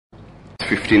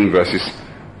15 verses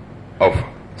of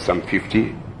Psalm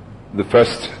 50. The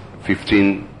first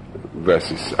 15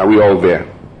 verses. Are we all there?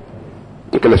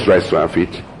 Okay, let's rise to our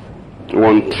feet.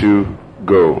 1, 2,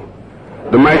 go.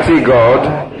 The mighty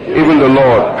God, even the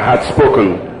Lord, hath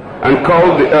spoken, and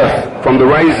called the earth from the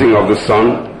rising of the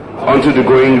sun unto the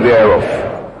going thereof.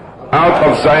 Out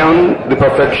of Zion the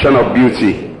perfection of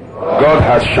beauty, God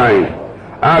hath shined.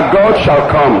 Our God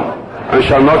shall come, and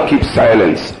shall not keep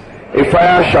silence. A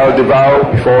fire shall devour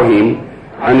before him,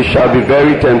 and it shall be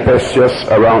very tempestuous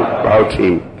around about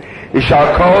him. He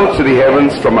shall call to the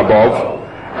heavens from above,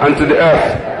 and to the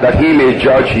earth, that he may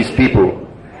judge his people.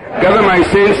 Gather my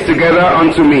saints together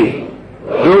unto me,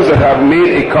 those that have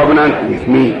made a covenant with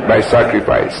me by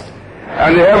sacrifice.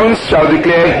 And the heavens shall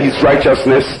declare his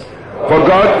righteousness, for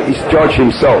God is judge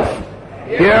himself.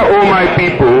 Hear, O my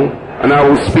people, and I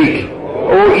will speak.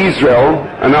 O Israel,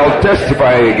 and I will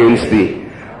testify against thee.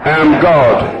 I am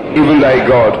God, even thy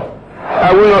God.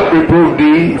 I will not reprove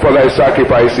thee for thy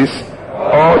sacrifices,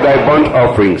 or thy burnt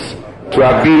offerings, to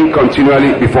have been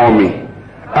continually before me.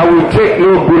 I will take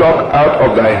no bullock out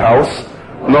of thy house,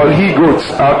 nor he-goats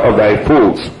out of thy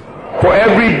folds. For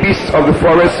every beast of the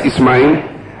forest is mine,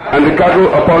 and the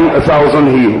cattle upon 1,000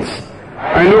 hills.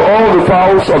 I know all the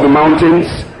fowls of the mountains,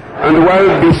 and the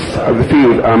wild beasts of the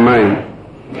field are mine.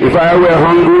 If I were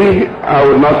hungry, I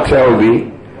would not tell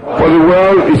thee, for the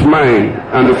world is mine,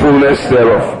 and the fullness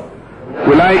thereof.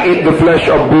 Will I eat the flesh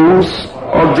of bulls,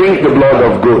 or drink the blood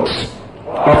of goats?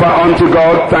 Offer unto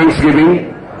God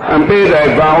thanksgiving, and pay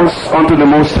thy vows unto the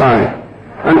Most High,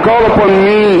 and call upon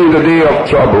me in the day of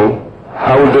trouble.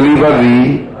 I will deliver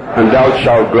thee, and thou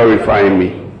shalt glorify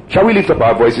me. Shall we lift up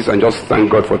our voices and just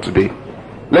thank God for today?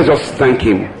 Let's just thank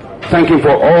him. Thank him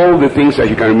for all the things that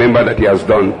you can remember that he has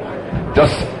done.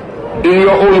 Just in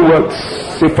your own words,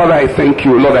 say, Father, I thank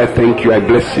you. Lord, I thank you. I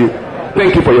bless you.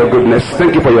 Thank you for your goodness.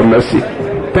 Thank you for your mercy.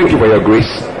 Thank you for your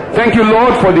grace. Thank you,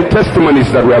 Lord, for the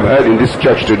testimonies that we have heard in this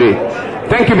church today.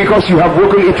 Thank you because you have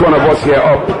woken each one of us here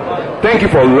up. Thank you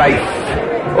for life.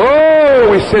 Oh,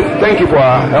 we say thank you for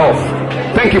our health.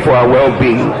 Thank you for our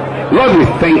well-being. Lord, we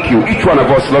thank you. Each one of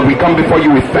us, Lord, we come before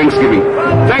you with thanksgiving.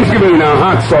 Thanksgiving in our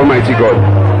hearts, Almighty God.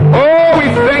 Oh, we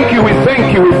thank you, we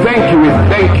thank you, we thank you, we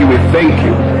thank you, we thank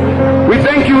you. We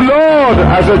thank you, Lord,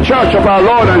 as a church of our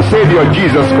Lord and Savior,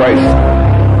 Jesus Christ.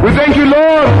 We thank you,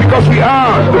 Lord, because we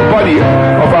are the body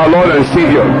of our Lord and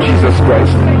Savior, Jesus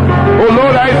Christ. Oh,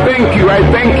 Lord, I thank you, I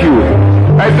thank you.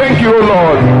 I thank you, oh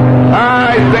Lord.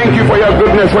 I thank you for your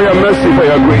goodness, for your mercy, for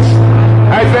your grace.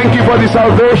 I thank you for the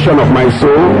salvation of my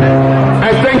soul.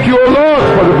 I thank you, oh Lord,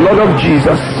 for the blood of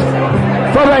Jesus.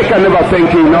 Father, I can never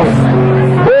thank you enough.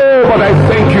 Oh, but I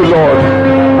thank you, Lord.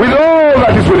 With all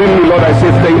that is within me, Lord, I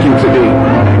say thank you today.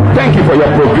 Thank you for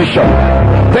your provision.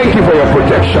 Thank you for your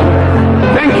protection.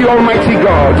 Thank you, Almighty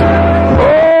God.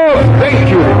 Oh, thank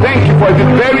you. Thank you for the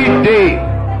very day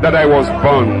that I was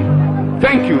born.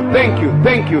 Thank you, thank you,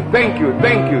 thank you, thank you,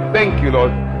 thank you, thank you,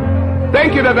 Lord.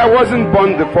 Thank you that I wasn't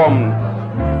born deformed.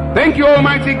 Thank you,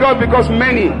 Almighty God, because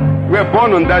many were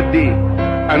born on that day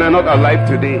and are not alive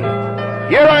today.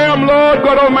 Here I am, Lord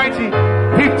God Almighty,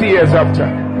 50 years after.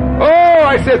 Oh,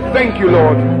 I said thank you,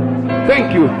 Lord.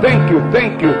 Thank you, thank you,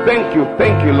 thank you, thank you,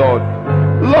 thank you, Lord.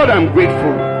 Lord, I'm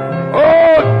grateful.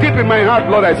 Oh, deep in my heart,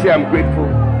 Lord, I say I'm grateful.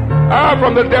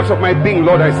 From the depths of my being,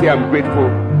 Lord, I say I'm grateful.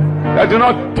 I do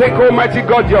not take, Almighty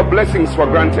God, your blessings for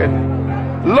granted.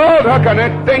 Lord, how can I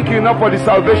thank you enough for the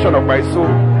salvation of my soul?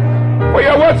 For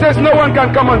your word says no one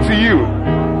can come unto you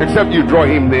except you draw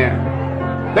him near.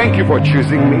 Thank you for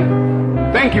choosing me.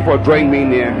 Thank you for drawing me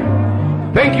near.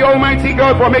 Thank you, Almighty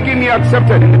God, for making me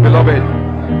accepted in the beloved.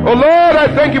 Oh Lord,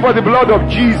 I thank you for the blood of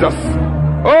Jesus.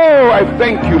 Oh, I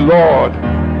thank you, Lord.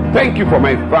 Thank you for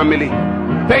my family.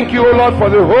 Thank you, oh Lord, for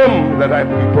the home that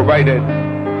I've provided.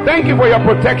 Thank you for your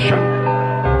protection.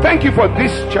 Thank you for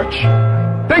this church.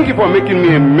 Thank you for making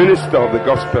me a minister of the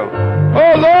gospel.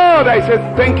 Oh Lord, I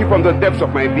said thank you from the depths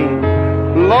of my being.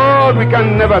 Lord, we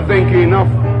can never thank you enough.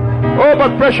 Oh,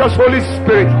 but precious Holy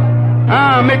Spirit,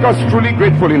 make us truly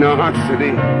grateful in our hearts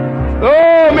today.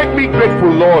 Oh, make me grateful,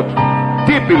 Lord.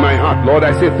 Deep in my heart, Lord,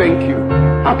 I say thank you.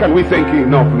 How can we thank you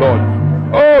enough, Lord?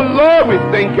 Oh Lord, we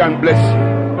thank you and bless you.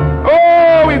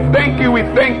 Oh, we thank you, we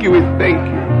thank you, we thank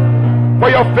you for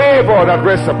your favor that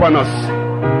rests upon us.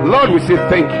 Lord, we say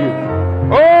thank you.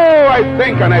 Oh, I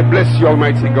thank and I bless you,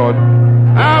 Almighty God.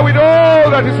 With all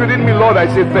that is within me, Lord, I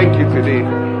say thank you today.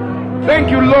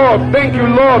 Thank you, Lord. Thank you,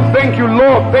 Lord. Thank you,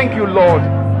 Lord. Thank you, Lord.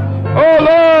 Oh,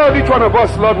 Lord, each one of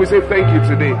us, Lord, we say thank you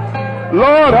today.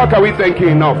 Lord, how can we thank you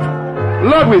enough?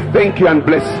 Lord, we thank you and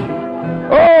bless you.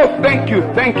 Oh, thank you,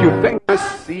 thank you, thank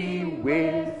you.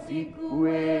 siwezi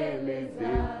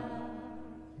kueleza,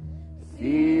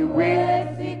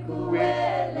 siwezi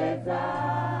kueleza,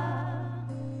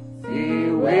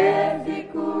 siwezi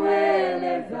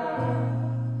kueleza,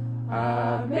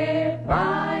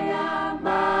 amefanya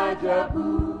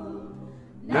maajabu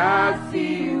na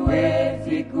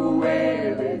siwezi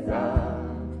kueleza,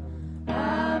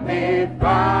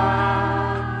 amefanya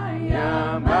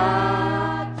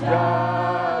maajabu,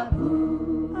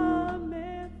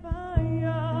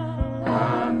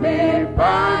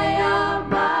 amefanya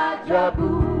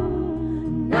maajabu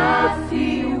na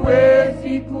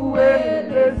siwezi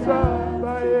kueleza,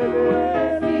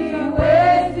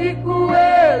 siwezi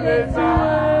kueleza,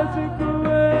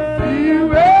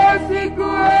 siwezi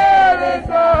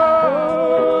kueleza,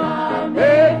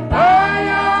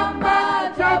 amefanya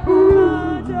maajabu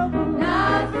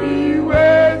na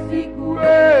siwezi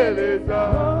kueleza,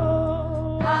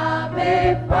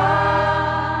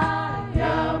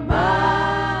 amefanya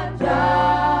maajabu.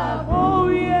 Oh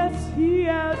yes, he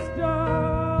has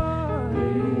done.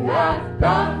 He has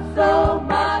done so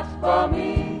much for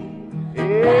me.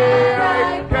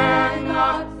 I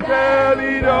cannot tell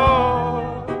it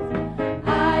all.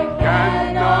 I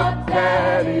cannot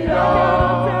tell it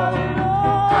all.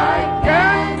 I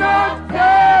cannot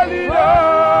tell it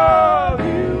all.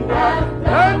 You have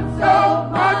done so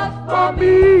much for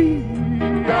me,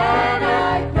 and I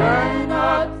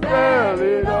cannot tell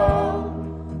it all.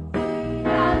 He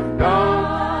has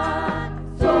done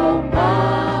so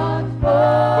much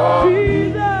for me.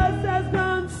 Jesus has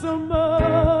done so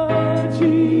much.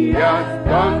 He has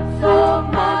done so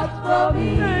much for me.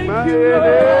 Thank you, Lord.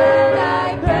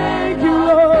 Thank you,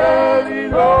 Lord.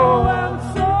 Oh, I'm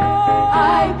so I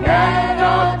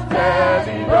cannot tell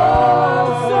it all.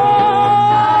 so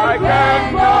I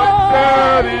cannot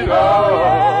tell it all.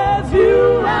 Yes, you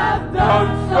have done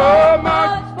So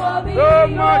much, for me. so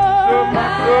much, so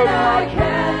much, so much, so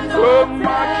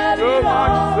much, so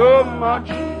much, so much.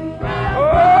 Oh,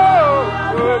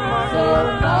 so much, so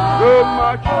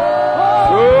much, so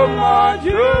much, so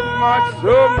much,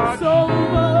 so much. So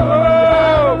much.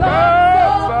 Oh, ba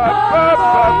ba ba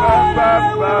ba ba ba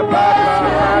ba ba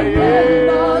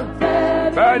yeah.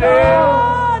 Ba de,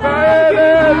 ba de,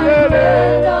 de de,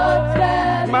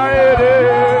 ma de.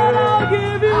 I'll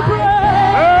give you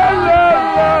praise. La la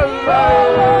la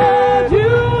la.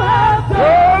 You have So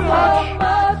done much,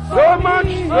 so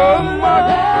much, so much,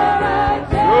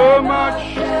 so much,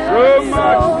 so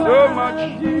much, so much.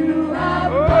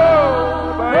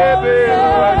 Oh, baby.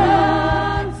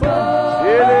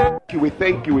 We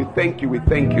thank you, we thank you, we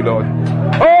thank you, Lord.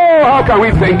 Oh, how can we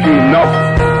thank you enough?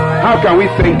 How can we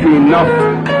thank you enough?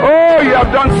 Oh, you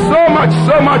have done so much,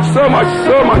 so much, so much,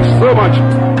 so much, so much,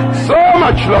 so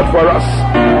much, Lord, for us.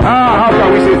 How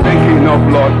can we say thank you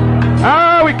enough, Lord?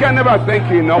 We can never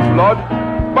thank you enough, Lord.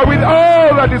 But with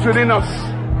all that is within us,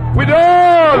 with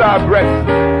all our breath,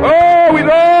 oh, with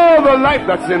all the life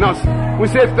that's in us, we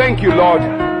say thank you, Lord.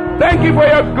 Thank you for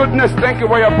your goodness. Thank you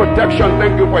for your protection.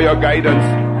 Thank you for your guidance.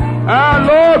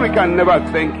 Lord, we can never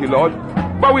thank you, Lord.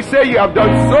 But we say you have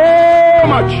done so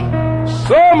much,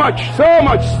 so much, so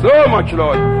much, so much,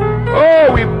 Lord.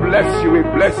 Oh, we bless you, we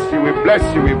bless you, we bless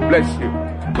you, we bless you.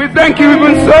 We thank you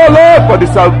even so, Lord, for the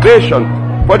salvation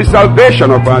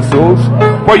of our souls.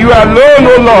 For you alone,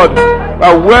 oh Lord,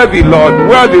 are worthy, Lord,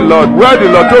 worthy, Lord, worthy,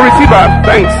 Lord, to receive our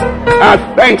thanks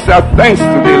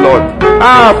today, Lord.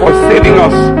 For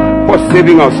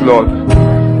saving us, Lord.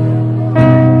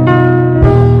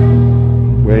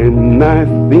 When I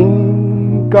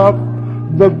think of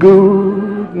the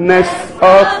goodness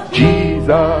of Jesus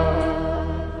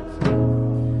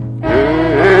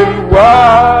and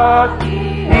what He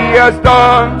has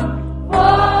done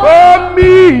for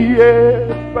me,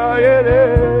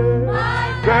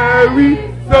 very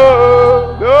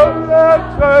soul,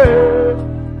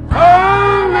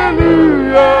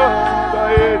 hallelujah,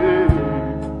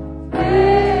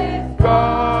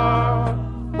 God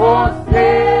for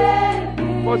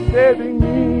saving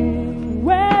me.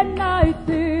 When I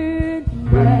think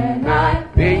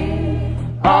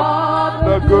Of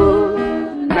the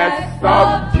goodness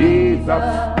of Jesus,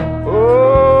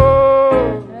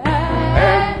 oh,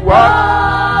 and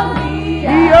what He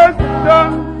has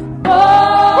done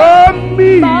for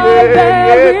me, my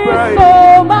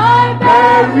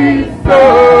very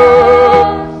soul,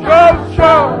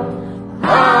 shout,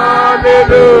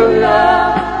 hallelujah,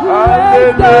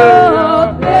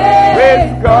 hallelujah,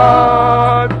 praise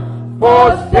God for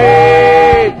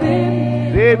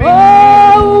saving me.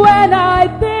 Oh, when I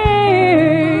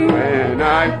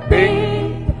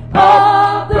think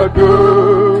of the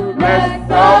goodness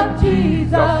of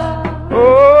Jesus,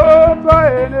 oh,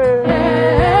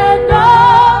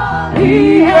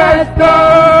 has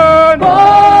done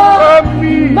for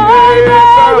me. My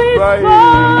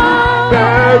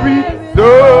very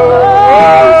soul.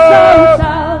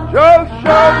 Just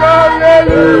shout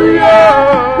hallelujah.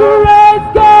 Praise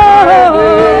God.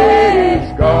 Praise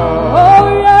God. Oh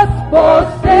yes, for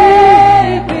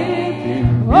saving.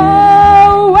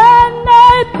 Oh, when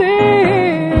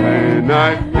I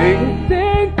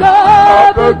think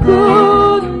of the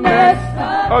goodness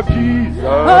of Jesus.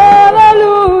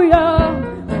 Hallelujah.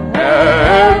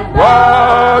 And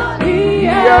what He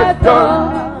has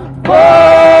done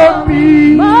for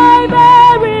me. My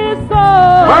very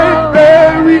soul. My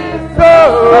very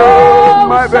soul.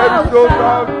 My very soul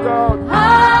bows down.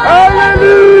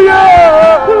 Hallelujah.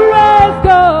 Praise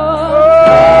God. Oh,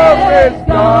 praise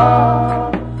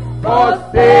God for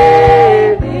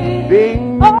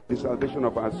saving the salvation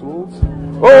of our souls.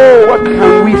 Oh, what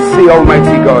can we say,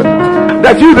 Almighty God?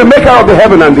 That you, the maker of the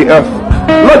heaven and the earth,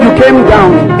 Lord, you came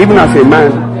down even as a man.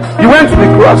 You went to the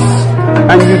cross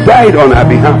and you died on our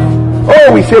behalf. Oh,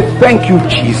 we say thank you,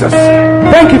 Jesus.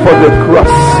 Thank you for the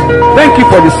cross. Thank you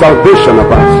for the salvation of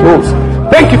our souls.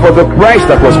 Thank you for the price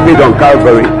that was paid on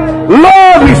Calvary.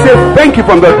 Lord, we say thank you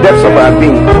from the depths of our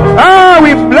being.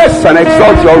 We bless and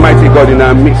exalt you, Almighty God, in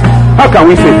our midst. How can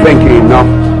we say thank you enough?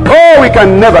 Oh, we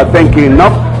can never thank you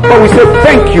enough. But we say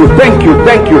thank you, thank you,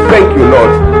 thank you, thank you,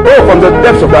 Lord. Oh, from the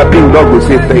depths of our being, Lord, we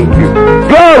say thank you.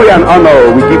 Glory and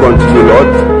honor we give unto you, Lord.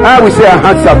 We say our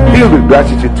hearts are filled with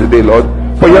gratitude today, Lord,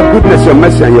 for your goodness, your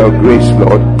mercy, and your grace,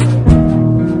 Lord.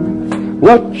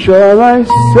 What shall I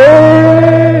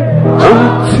say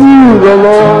unto the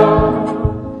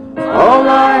Lord? All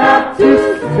I have to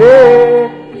say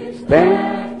is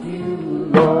thank you,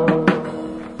 Lord.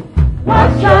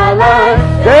 What shall I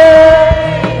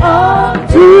say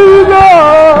unto the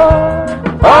Lord?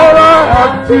 All I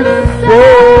have to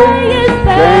say is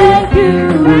thank you,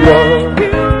 Lord.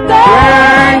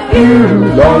 Thank you,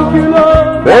 Lord.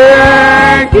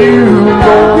 Thank you,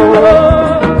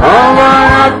 Lord. All I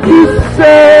have to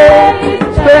say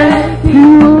is thank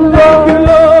you, Lord.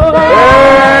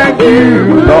 Thank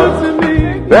you, Lord.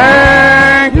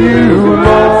 Thank you,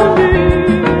 Lord.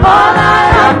 All I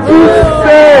have to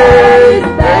say is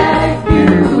thank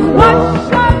you, Lord.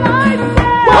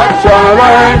 What shall I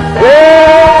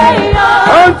say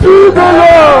unto the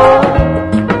Lord?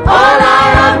 All I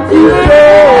have to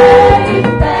say is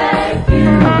thank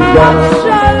you, Lord. What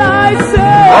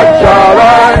shall I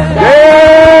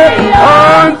say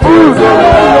unto the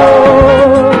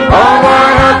Lord? All I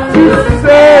have to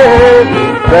say is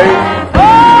thank you.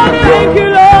 Thank you,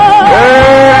 Lord.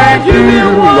 Thank you,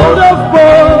 Lord.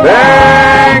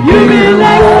 Thank you,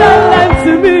 Excellent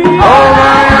to me. All I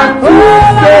have to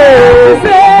say is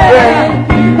thank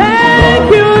you. Thank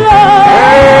you, Lord.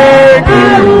 Thank you,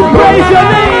 Praise your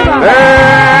Lord. name.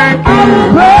 Thank you,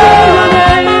 Praise your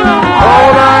name.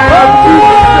 all I have to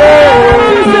say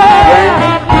is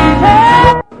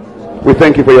thank you. We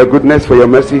thank you for your goodness, for your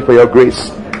mercy, for your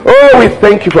grace. Oh, we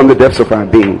thank you from the depths of our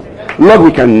being. Lord,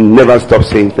 we can never stop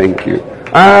saying thank you.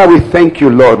 We thank you,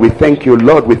 Lord. We thank you,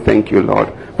 Lord. We thank you,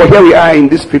 Lord. For here we are in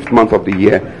this 5th month of the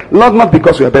year. Lord, not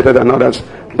because we are better than others,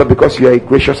 but because you are a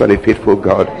gracious and a faithful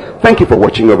God. Thank you for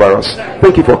watching over us.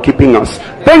 Thank you for keeping us.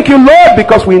 Thank you, Lord,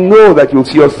 because we know that you'll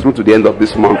see us through to the end of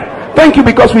this month. Thank you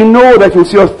because we know that you'll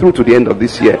see us through to the end of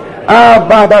this year.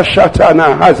 Baba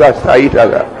Shatana Haza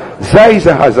Saitara.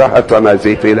 Zaiza Haza Hatana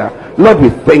Zetela. Lord, we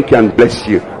thank you and bless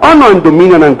you. Honor and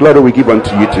dominion and glory we give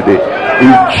unto you today.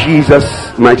 In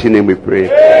Jesus' mighty name we pray.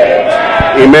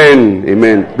 Amen.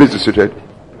 Amen. Please be seated.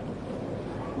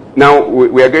 Now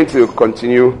we are going to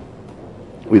continue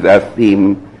with our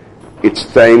theme. It's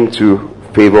time to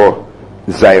favor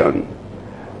Zion.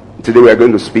 Today we are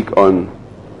going to speak on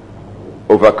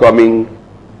overcoming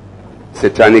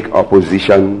satanic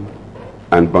opposition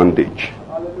and bondage.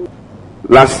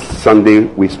 Last Sunday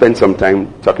we spent some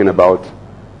time talking about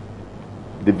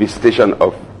the visitation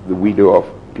of the widow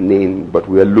of Nain, but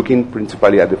we are looking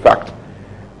principally at the fact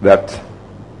that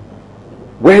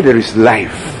where there is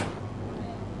life,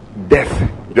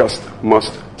 death just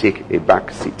must take a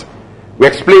back seat. We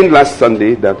explained last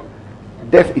Sunday that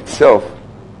death itself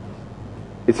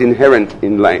is inherent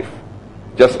in life,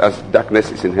 just as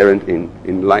darkness is inherent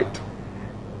in light.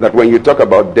 That when you talk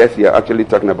about death, you're actually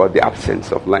talking about the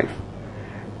absence of life.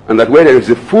 And that where there is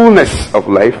the fullness of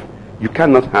life, you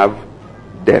cannot have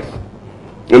death.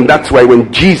 And that's why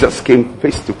when Jesus came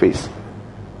face to face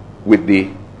with the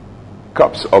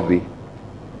corpse of the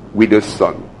widow's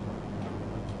son,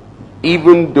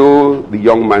 even though the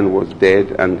young man was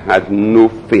dead and had no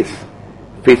faith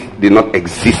did not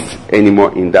exist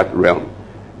anymore in that realm,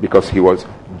 because he was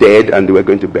dead and they were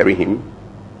going to bury him.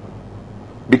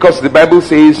 Because the Bible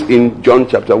says in John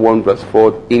chapter 1 verse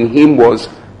 4, in him was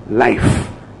life,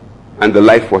 and the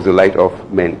life was the light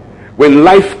of men. When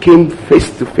life came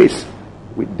face to face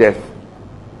with death,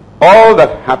 all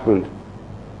that happened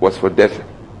was for death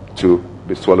to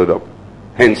be swallowed up.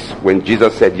 Hence, when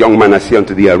Jesus said, young man, I say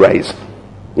unto thee, arise,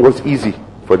 it was easy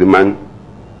for the man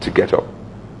to get up,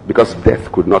 because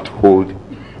death could not hold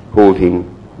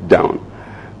him down.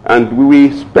 And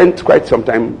we spent quite some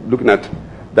time looking at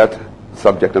that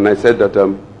subject, and I said that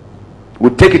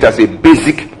we'll take it as a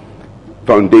basic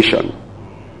foundation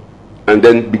and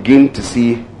then begin to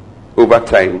see over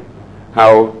time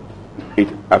how it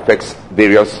affects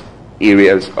various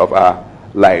areas of our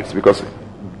lives. Because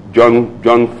John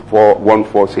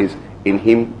 1:4 says, in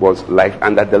him was life,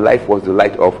 and that the life was the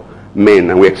light of men.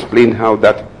 And we explained how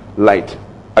that light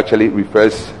actually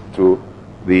refers to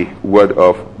the word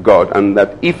of God, and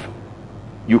that if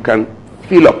you can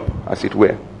fill up, as it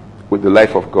were, with the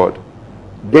life of God,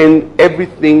 then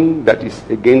everything that is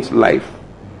against life,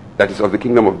 that is of the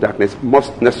kingdom of darkness,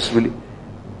 must necessarily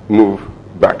move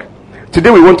back.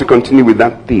 Today we want to continue with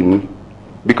that theme,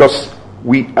 because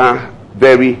we are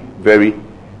very, very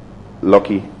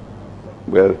lucky.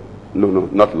 Well, no,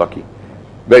 not lucky.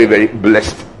 Very, very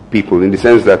blessed people, in the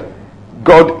sense that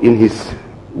God, in his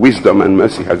wisdom and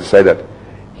mercy, has decided that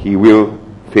he will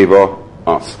favor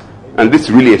us. And this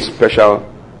is really a special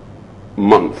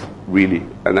month, really.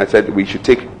 And I said we should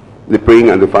take the praying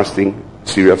and the fasting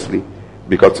seriously,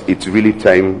 because it's really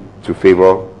time to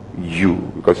favor you,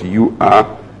 because you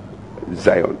are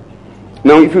Zion.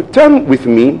 Now, if you turn with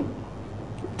me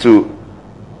to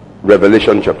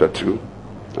Revelation chapter 2,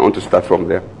 I want to start from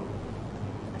there.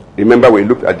 Remember, we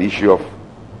looked at the issue of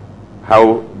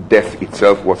how death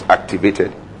itself was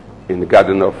activated in the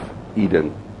Garden of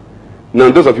Eden.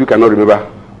 Now, those of you who cannot remember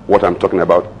what I'm talking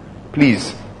about,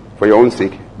 please, for your own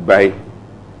sake, buy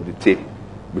the tape,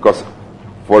 because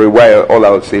for a while all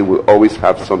I'll say will always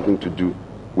have something to do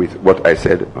with what I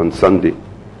said on Sunday.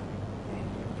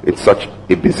 It's such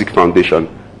a basic foundation,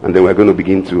 and then we're going to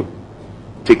begin to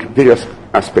take various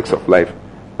aspects of life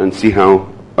and see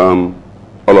how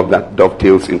all of that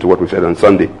dovetails into what we said on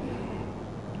Sunday.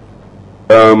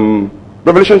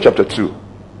 Revelation chapter 2,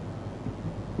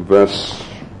 verse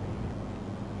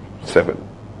 7.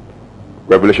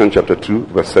 Revelation chapter 2,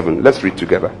 verse 7. Let's read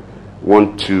together.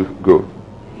 1, 2, go.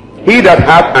 He that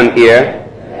hath an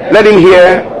ear, let him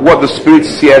hear what the Spirit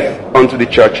saith unto the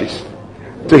churches.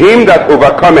 To him that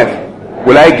overcometh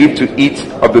will I give to eat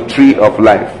of the tree of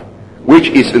life, which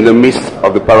is in the midst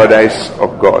of the paradise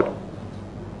of God.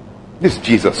 This is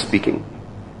Jesus speaking.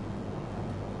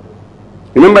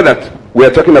 Remember that we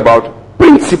are talking about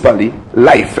principally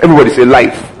life. Everybody say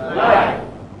life. Life.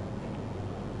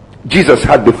 Jesus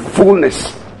had the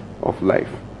fullness of life.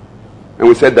 And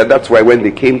we said that that's why when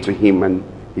they came to him and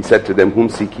he said to them, whom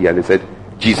seek ye? And they said,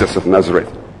 Jesus of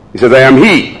Nazareth. He said, I am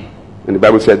he. And the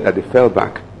Bible said that they fell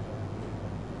back,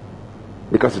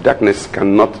 because darkness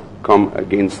cannot come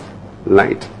against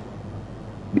light.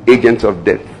 The agent of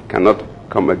death cannot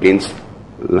come against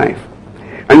life.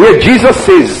 And yet Jesus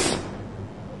says,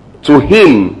 to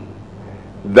him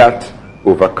that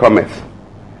overcometh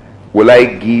will I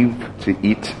give to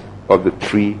eat of the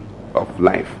tree of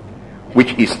life,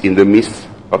 which is in the midst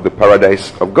of the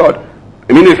paradise of God.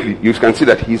 Immediately you can see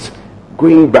that he's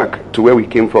going back to where we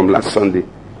came from last Sunday,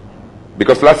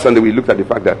 because last Sunday we looked at the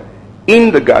fact that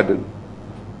in the garden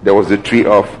there was the tree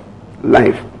of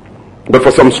life, but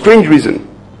for some strange reason,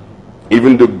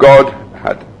 even though God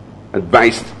had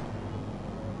advised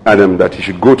Adam that he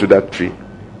should go to that tree,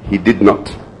 he did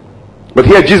not. But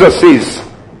here Jesus says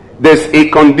there's a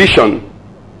condition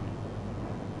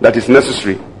that is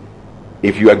necessary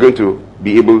if you are going to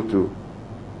be able to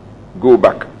go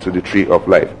back to the tree of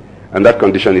life. And that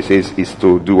condition, he says, is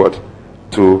to do what?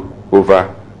 To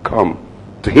overcome.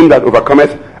 To him that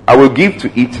overcometh, I will give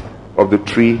to eat of the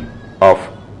tree of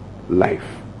life,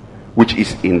 which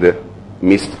is in the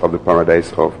midst of the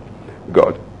paradise of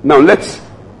God. Now let's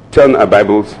turn our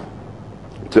Bibles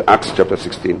to Acts chapter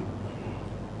 16.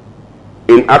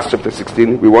 In Acts chapter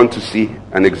 16, we want to see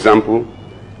an example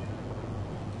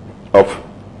of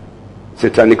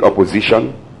satanic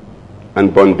opposition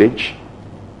and bondage,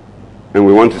 and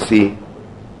we want to see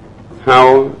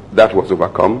how that was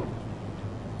overcome,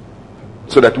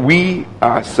 so that we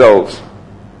ourselves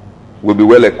will be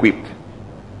well equipped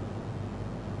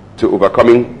to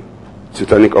overcoming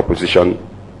satanic opposition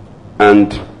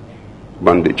and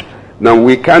bondage. Now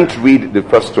we can't read the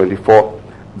first 24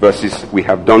 verses. We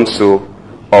have done so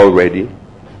already,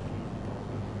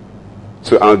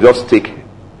 so I'll just take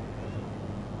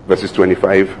verses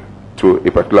 25 to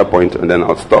a particular point and then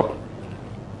I'll stop.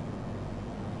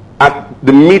 At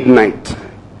the midnight,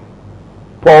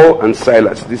 Paul and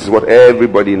Silas, this is what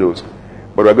everybody knows,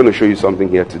 but we're going to show you something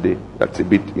here today that's a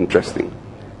bit interesting.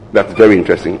 That's very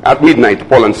interesting. At midnight,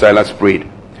 Paul and Silas prayed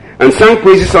and sang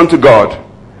praises unto God,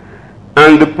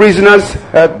 and the prisoners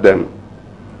heard them.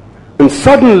 And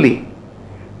suddenly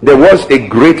there was a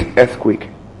great earthquake,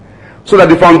 so that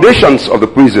the foundations of the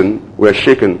prison were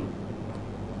shaken.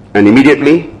 And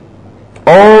immediately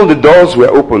all the doors were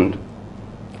opened,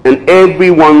 and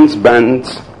everyone's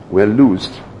bands were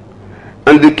loosed.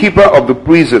 And the keeper of the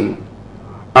prison,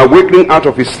 awakening out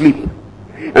of his sleep,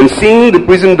 and seeing the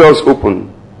prison doors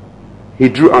open, he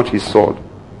drew out his sword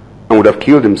and would have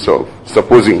killed himself,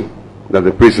 supposing that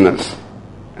the prisoners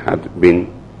had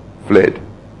been fled.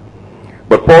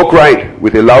 But Paul cried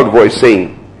with a loud voice,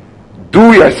 saying,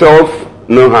 "Do yourself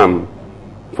no harm,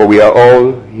 for we are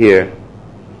all here."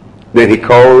 Then he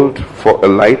called for a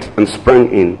light and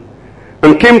sprang in,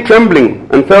 and came trembling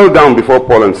and fell down before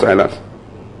Paul and Silas,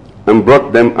 and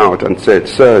brought them out and said,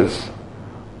 "Sirs,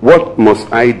 what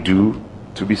must I do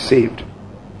to be saved?"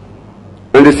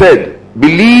 And they said,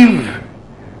 "Believe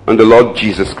on the Lord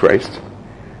Jesus Christ,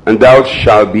 and thou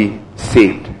shalt be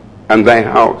saved, and thy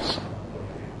house."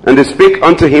 And they spake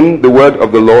unto him the word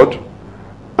of the Lord,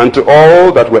 and to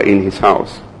all that were in his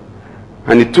house.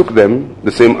 And he took them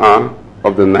the same hour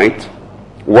of the night,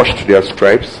 washed their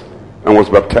stripes, and was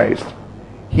baptized,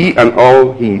 he and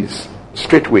all his,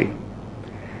 straightway.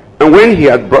 And when he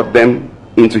had brought them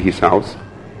into his house,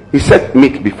 he set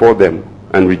meat before them,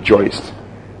 and rejoiced,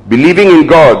 believing in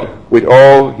God with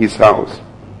all his house.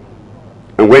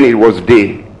 And when it was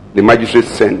day, the magistrates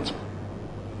sent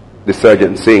the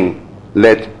sergeant, saying,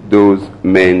 "Let those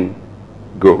men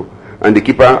go." And the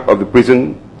keeper of the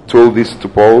prison told this, saying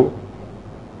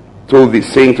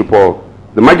to Paul,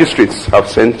 "The magistrates have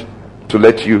sent to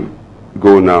let you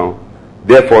go now.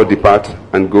 Therefore depart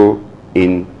and go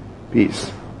in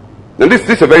peace." Now this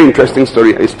is a very interesting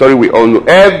story, a story we all know.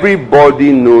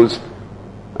 Everybody knows.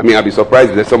 I mean, I'll be surprised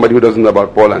if there's somebody who doesn't know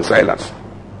about Paul and Silas.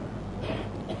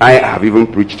 I have even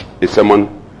preached a sermon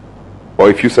or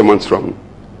a few sermons from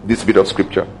this bit of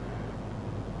scripture.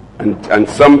 And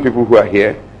some people who are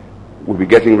here will be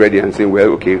getting ready and saying, "Well,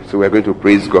 okay, so we're going to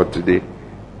praise God today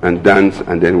and dance,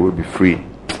 and then we'll be free."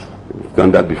 We've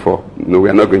done that before. No, we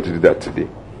are not going to do that today.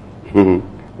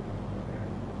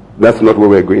 That's not what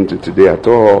we're going to today at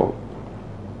all.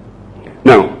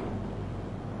 Now,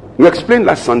 we explained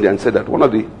last Sunday and said that one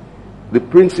of the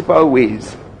principal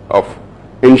ways of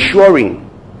ensuring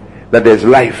that there's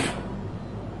life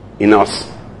in us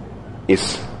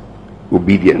is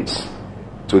obedience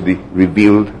to the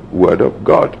revealed word of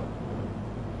God.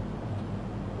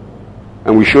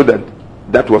 And we showed that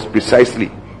that was precisely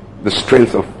the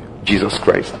strength of Jesus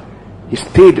Christ. He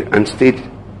stayed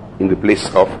in the place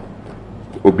of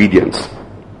obedience.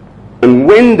 And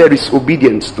when there is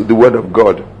obedience to the word of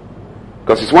God,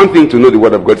 because it's one thing to know the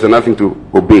word of God, it's another thing to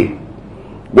obey.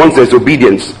 Once there's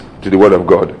obedience to the word of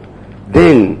God,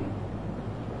 then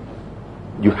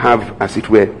you have, as it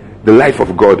were, the life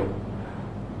of God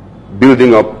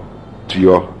building up to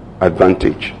your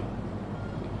advantage.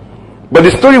 But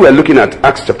the story we're looking at,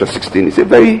 Acts chapter 16, is a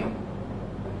very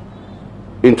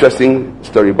interesting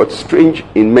story, but strange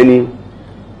in many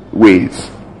ways.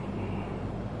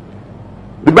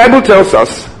 The Bible tells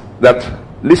us that,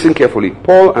 listen carefully,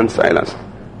 Paul and Silas,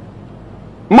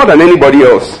 more than anybody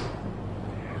else,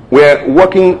 were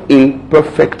walking in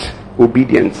perfect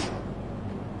obedience,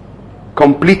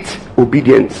 complete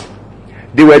obedience.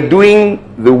 They were doing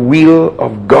the will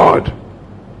of God.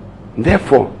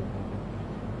 Therefore,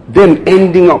 them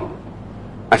ending up,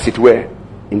 as it were,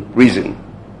 in prison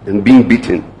and being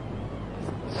beaten,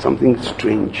 something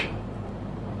strange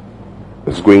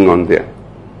was going on there.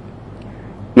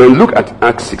 Now look at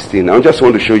Acts 16. I just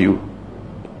want to show you,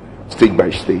 stage by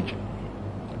stage,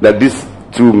 that these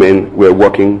two men were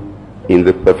walking in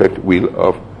the perfect will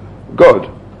of God.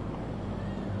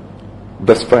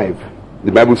 Verse 5,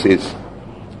 the Bible says,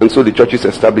 "And so the churches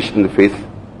established in the faith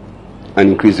and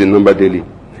increased in number daily.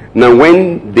 Now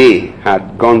when they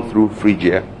had gone through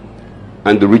Phrygia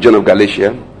and the region of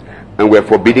Galatia, and were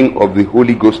forbidding of the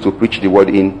Holy Ghost to preach the word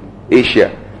in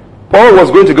Asia." Paul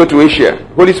was going to go to Asia.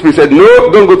 Holy Spirit said, "No,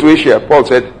 don't go to Asia." Paul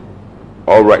said,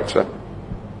 "All right, sir."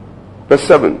 Verse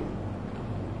 7,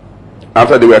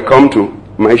 "After they were come to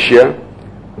Mysia,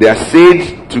 they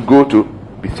essayed to go to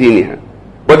Bithynia,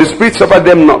 but the Spirit suffered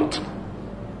them not."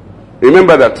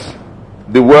 Remember that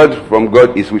the word from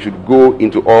God is we should go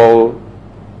into all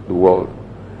the world.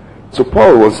 So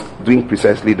Paul was doing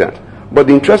precisely that. But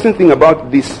the interesting thing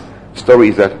about this story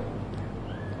is that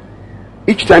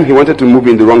each time he wanted to move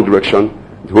in the wrong direction,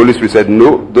 The Holy Spirit said,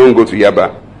 no, don't go to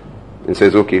Yaba. And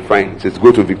says, okay, fine. He says,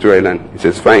 go to Victoria Island. He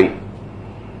says, fine.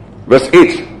 Verse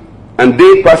 8. And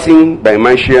they passing by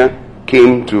Mysia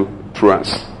came to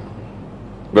Troas.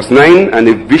 Verse 9. And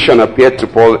a vision appeared to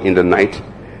Paul in the night.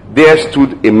 There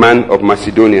stood a man of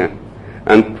Macedonia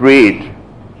and prayed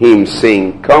him,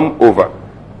 saying, come over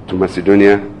to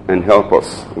Macedonia and help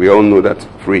us. We all know that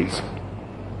phrase.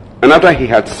 And after he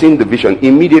had seen the vision,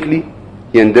 immediately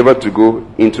he endeavored to go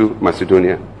into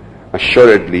Macedonia,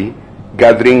 assuredly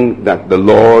gathering that the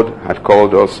Lord had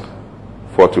called us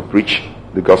for to preach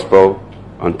the gospel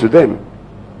unto them.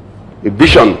 A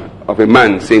vision of a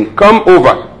man saying, come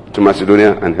over to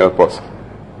Macedonia and help us.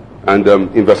 And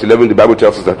in verse 11, the Bible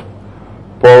tells us that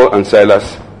Paul and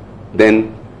Silas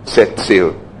then set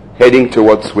sail, heading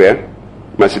towards where?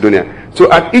 Macedonia.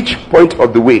 So at each point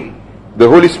of the way, the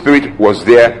Holy Spirit was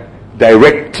there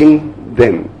directing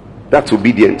them. That's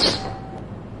obedience.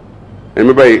 I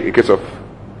remember a case of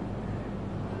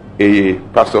a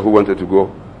pastor who wanted to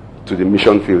go to the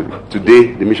mission field.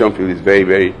 Today, the mission field is very,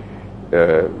 very,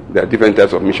 there are different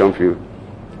types of mission field.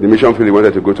 The mission field he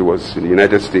wanted to go to was in the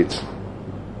United States.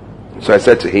 So I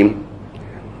said to him,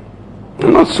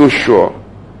 I'm not so sure.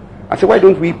 I said, why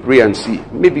don't we pray and see?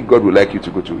 Maybe God would like you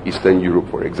to go to Eastern Europe,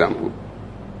 for example.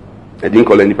 I didn't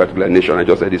call any particular nation. I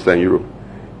just said Eastern Europe.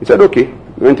 He said, okay.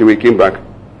 He went away, came back.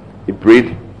 He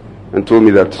prayed and told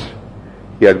me that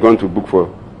he had gone to book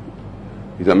for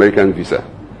his American visa.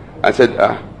 I said,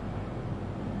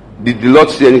 did the Lord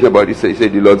say anything about it? He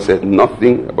said, the Lord said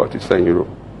nothing about Eastern Europe.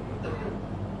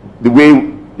 The way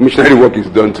missionary work is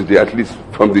done today, at least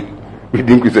from the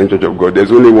Redeemed Christian Church of God,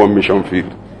 there's only one mission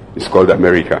field. It's called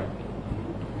America.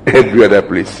 Every other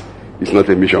place is not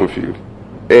a mission field.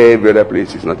 Every other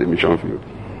place is not a mission field.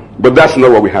 But that's not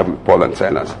what we have with Paul and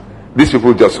Silas. These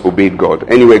people just obeyed God.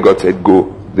 Anywhere God said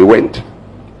go, they went.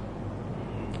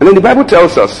 And then the Bible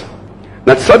tells us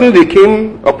that suddenly they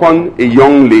came upon a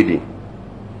young lady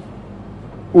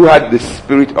who had the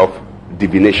spirit of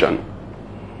divination.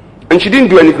 And she didn't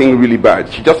do anything really bad.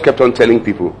 She just kept on telling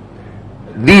people,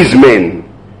 these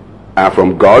men are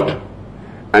from God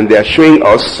and they are showing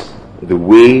us the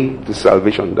way to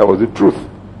salvation. That was the truth.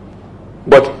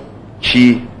 But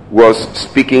she was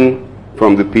speaking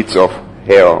from the pits of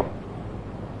hell.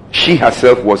 She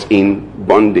herself was in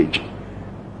bondage.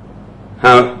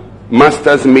 Her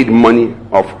masters made money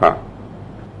off her.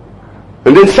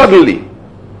 And then suddenly,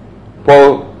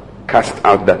 Paul cast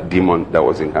out that demon that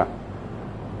was in her,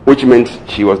 which meant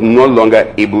she was no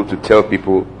longer able to tell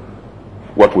people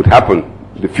what would happen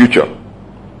in the future.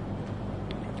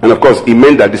 And of course, it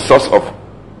meant that the source of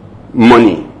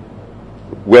money,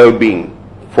 well-being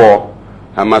for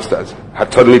her masters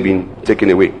had suddenly been taken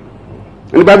away.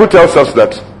 And the Bible tells us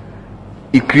that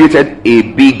it created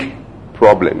a big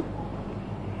problem.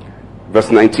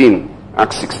 Verse 19,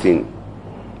 Acts 16.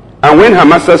 And when her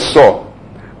masters saw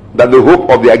that the hope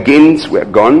of their gains were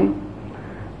gone,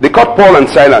 they caught Paul and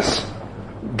Silas,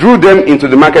 drew them into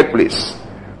the marketplace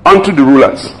unto the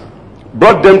rulers,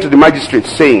 brought them to the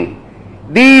magistrates, saying,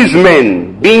 these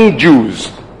men, being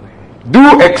Jews,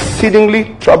 do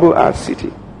exceedingly trouble our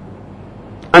city,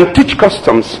 and teach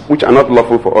customs which are not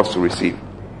lawful for us to receive,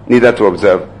 neither to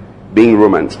observe, being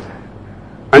Romans.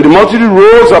 And the multitude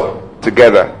rose up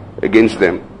together against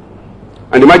them,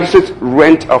 and the magistrates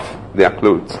rent off their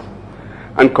clothes,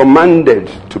 and commanded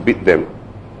to beat them.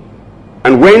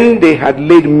 And when they had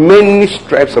laid many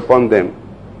stripes upon them,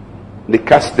 they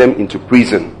cast them into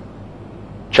prison,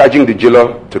 charging the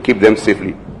jailer to keep them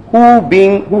safely,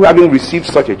 who having received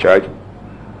such a charge,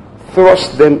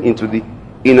 thrust them into the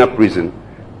inner prison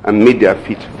and made their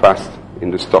feet fast in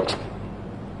the stocks.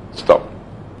 Stop.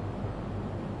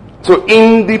 So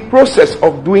in the process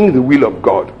of doing the will of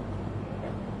God,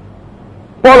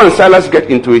 Paul and Silas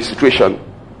get into a situation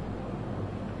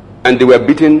and they were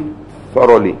beaten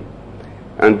thoroughly.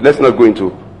 And let's not go into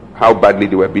how badly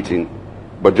they were beaten,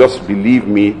 but just believe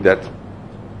me that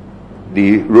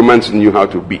the Romans knew how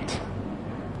to beat.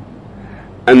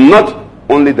 And not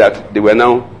only that, they were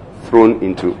now thrown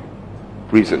into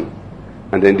prison,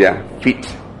 and then their feet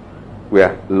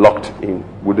were locked in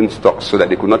wooden stocks so that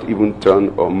they could not even turn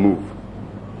or move.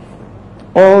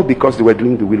 All because they were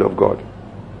doing the will of God.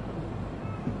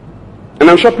 And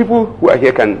I'm sure people who are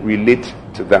here can relate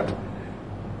to that.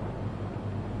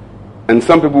 And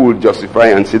some people will justify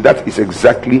and say that is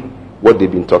exactly what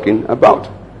they've been talking about.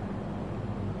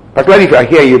 Particularly if you are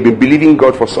here, you've been believing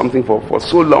God for something for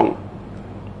so long.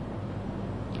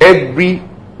 Every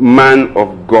man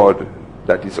of God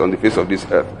that is on the face of this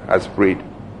earth has prayed.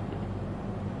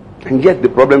 And yet the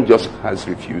problem just has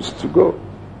refused to go.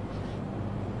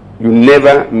 You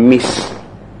never miss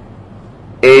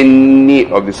any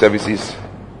of the services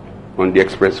on the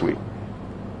expressway.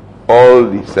 All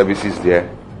the services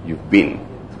there, you've been.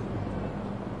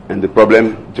 And the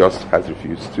problem just has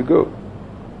refused to go.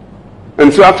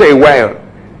 And so after a while,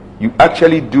 you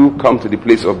actually do come to the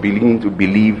place of beginning to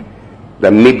believe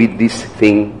that maybe this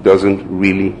thing doesn't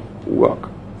really work.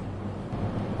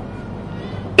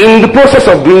 In the process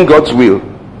of doing God's will,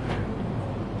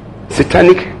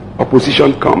 satanic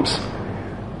opposition comes.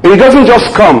 And it doesn't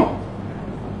just come.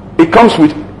 It comes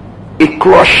with a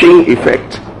crushing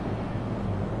effect.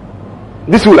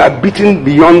 This will have beaten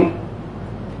beyond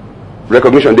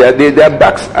recognition. Their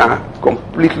backs are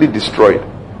completely destroyed.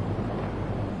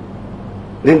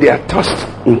 Then they are tossed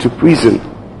into prison.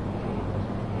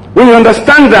 When you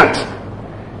understand that,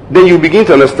 then you begin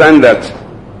to understand that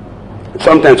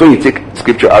sometimes when you take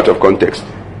scripture out of context,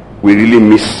 we really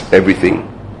miss everything.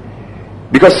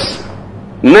 Because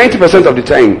 90% of the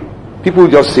time, people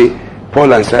just say,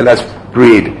 Paul and Silas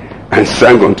prayed and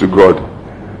sang unto God.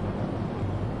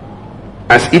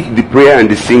 As if the prayer and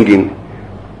the singing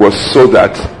was so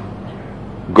that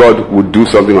God would do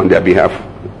something on their behalf.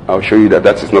 I'll show you that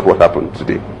that is not what happened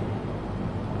today.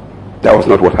 That was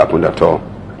not what happened at all.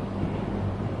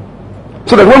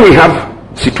 So that when we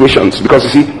have situations, because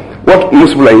you see, what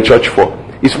most people are in church for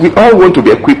is we all want to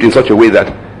be equipped in such a way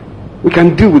that we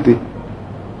can deal with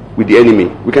the enemy.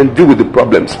 We can deal with the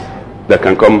problems that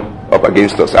can come up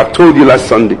against us. I've told you last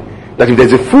Sunday that if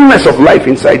there's a fullness of life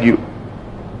inside you,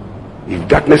 if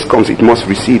darkness comes, it must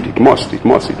recede. It must,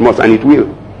 and it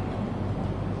will.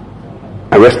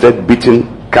 Arrested,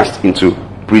 beaten, cast into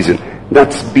prison.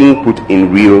 That's being put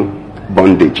in real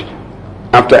bondage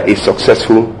after a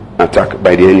successful attack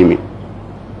by the enemy.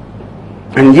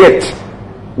 And yet,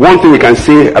 one thing we can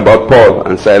say about Paul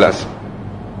and Silas,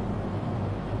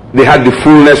 they had the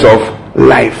fullness of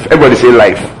life. Everybody say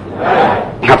life.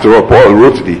 After all, Paul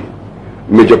wrote the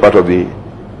major part of the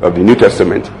New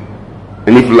Testament.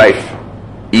 And if life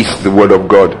is the word of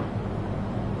God,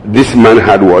 this man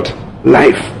had what?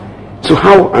 Life. So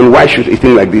how and why should a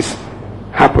thing like this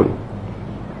happen?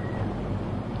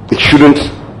 It shouldn't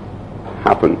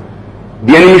happen.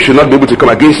 The enemy should not be able to come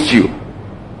against you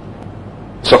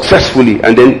successfully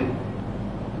and then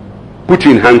put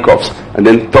you in handcuffs and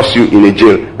then toss you in a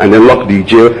jail and then lock the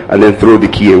jail and then throw the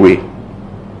key away.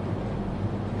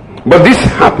 But this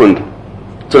happened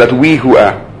so that we who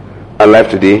are alive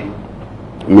today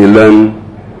may learn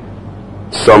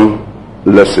some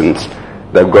lessons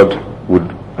that God would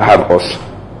have us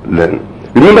learn.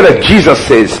 Remember that Jesus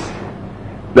says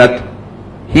that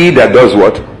he that does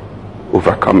what?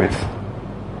 Overcometh.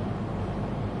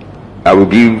 I will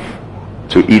give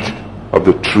to eat of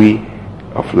the tree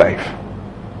of life.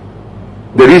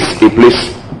 There is a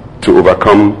place to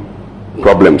overcome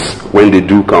problems when they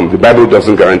do come. The Bible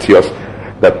doesn't guarantee us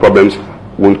that problems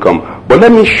won't come. But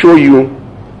let me show you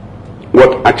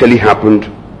what actually happened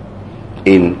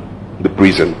in the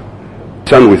prison.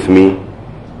 Turn with me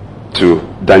to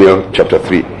Daniel chapter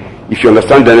 3. If you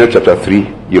understand Daniel chapter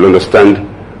 3, you'll understand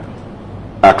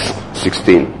Acts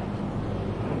 16.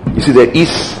 You see, there is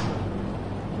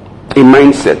a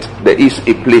mindset, there is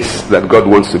a place that God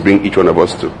wants to bring each one of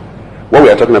us to. What we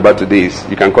are talking about today is,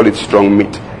 you can call it strong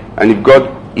meat. And if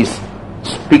God is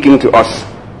speaking to us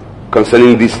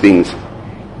concerning these things,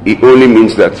 it only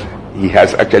means that he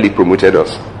has actually promoted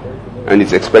us. And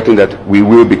is expecting that we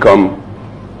will become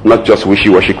not just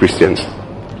wishy-washy Christians,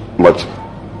 but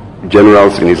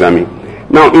generals in his army.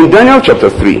 Now, in Daniel chapter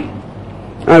 3,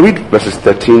 I read verses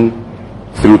 13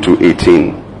 through to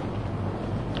 18.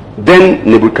 Then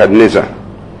Nebuchadnezzar,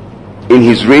 in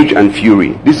his rage and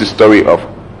fury, this is the story of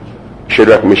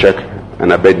Shadrach, Meshach,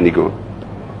 and Abednego.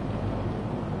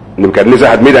 Nebuchadnezzar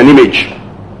had made an image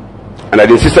and had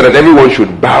insisted that everyone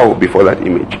should bow before that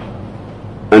image.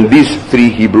 And these three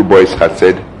Hebrew boys had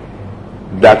said,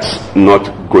 that's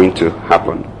not going to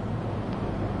happen.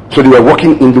 So they were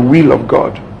walking in the will of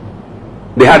God.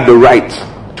 They had the right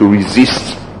to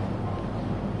resist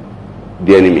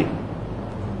the enemy.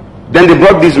 Then they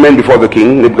brought these men before the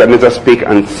king. Nebuchadnezzar spake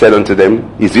and said unto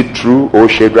them, is it true, O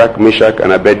Shadrach, Meshach,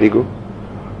 and Abednego?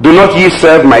 Do not ye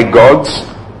serve my gods,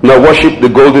 nor worship the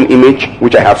golden image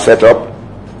which I have set up?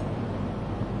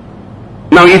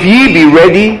 Now if ye be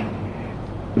ready,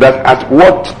 that at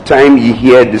what time ye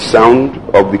hear the sound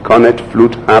of the cornet,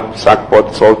 flute, harp,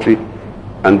 sackbut, psaltery,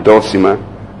 and dulcimer,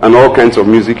 and all kinds of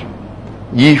music,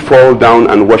 ye fall down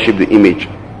and worship the image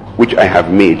which I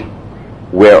have made.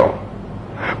 Well,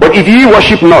 but if ye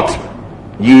worship not,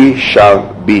 ye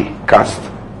shall be cast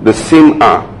the same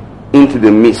hour into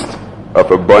the midst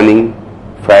of a burning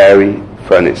fiery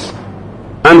furnace.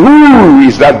 And who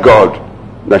is that God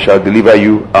that shall deliver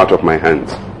you out of my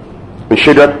hands. And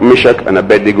Shadrach, Meshach, and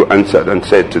Abednego answered and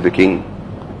said to the king,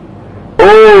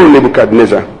 O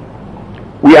Nebuchadnezzar,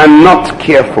 we are not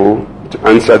careful to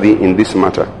answer thee in this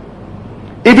matter.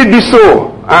 If it be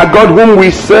so, our God whom we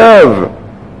serve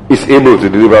is able to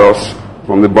deliver us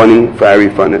from the burning fiery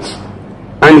furnace,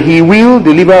 and he will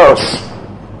deliver us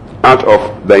out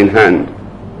of thine hand,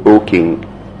 O king.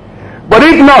 But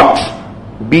if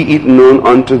not, be it known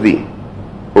unto thee,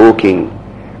 O king,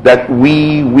 that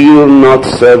we will not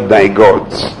serve thy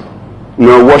gods,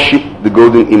 nor worship the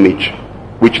golden image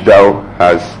which thou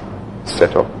hast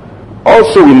set up.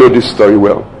 Also, we know this story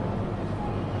well.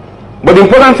 But the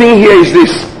important thing here is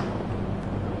this.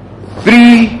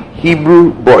 3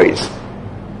 Hebrew boys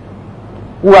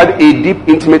who had a deep,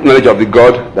 intimate knowledge of the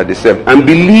God that they served and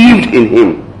believed in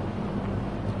him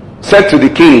said to the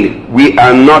king, we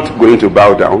are not going to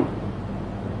bow down.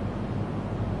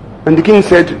 And the king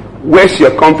said, where's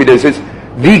your confidence? He says,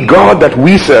 the God that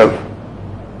we serve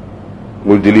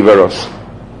will deliver us.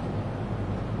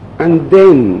 And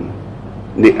then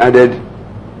they added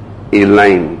a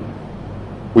line,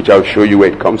 which I'll show you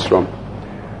where it comes from.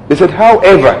 They said,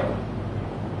 however,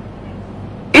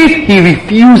 if he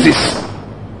refuses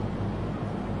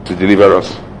to deliver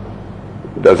us,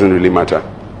 it doesn't really matter.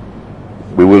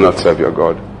 We will not serve your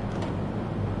God.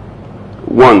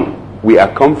 1, we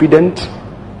are confident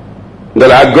that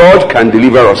our God can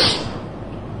deliver us.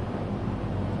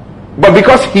 But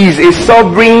because he is a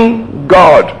sovereign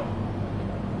God,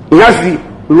 he has the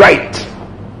right,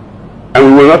 and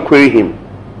we will not query him,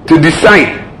 to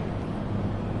decide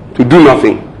to do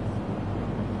nothing.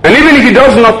 And even if he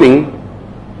does nothing,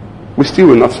 we still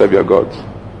will not serve your gods.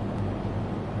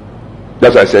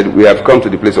 That's why I said we have come to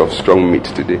the place of strong meat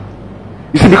today.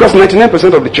 You see, because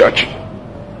 99% of the church,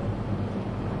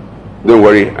 don't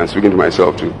worry, I'm speaking to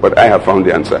myself too, but I have found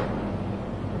the answer,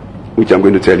 which I'm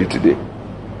going to tell you today.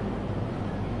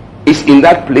 It's in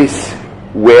that place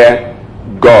where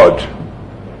God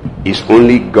is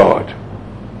only God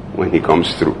when he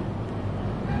comes through.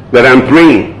 That I'm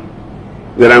praying,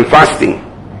 that I'm fasting,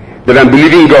 that I'm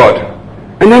believing God,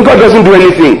 and then God doesn't do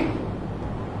anything.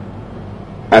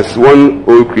 As one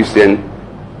old Christian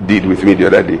did with me the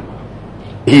other day.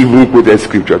 He even quoted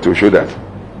scripture to show that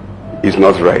it's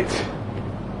not right.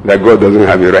 That God doesn't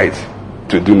have a right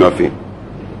to do nothing.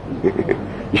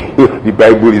 The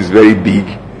Bible is very big.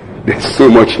 There's so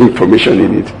much information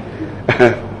in it.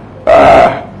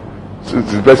 So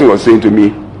the person was saying to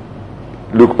me,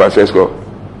 look, Pastor Esco,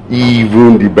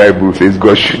 even the Bible says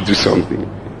God should do something.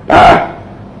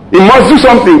 He must do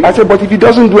something. I said, but if he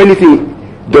doesn't do anything,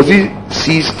 does he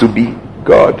cease to be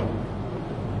God?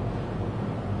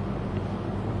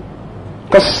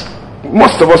 Because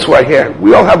most of us who are here,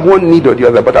 we all have one need or the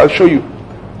other, but I'll show you.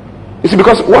 You see,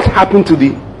 because what happened to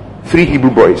the 3 Hebrew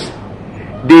boys?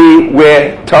 They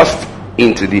were tossed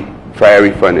into the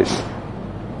fiery furnace.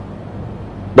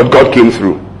 But God came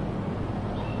through.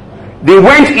 They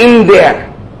went in there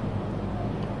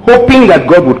hoping that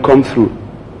God would come through.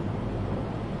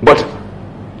 But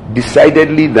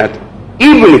decidedly that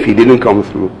even if he didn't come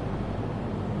through,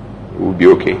 it would be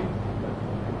okay.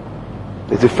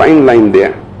 There's a fine line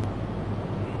there.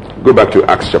 Go back to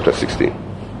Acts chapter 16.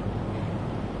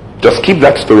 Just keep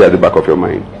that story at the back of your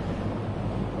mind.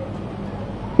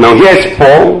 Now here's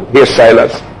Paul, here's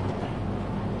Silas,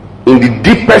 in the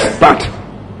deepest part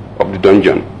of the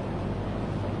dungeon.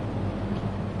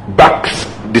 Backs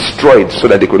destroyed so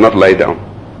that they could not lie down.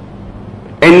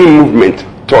 Any movement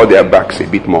tore their backs a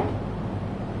bit more.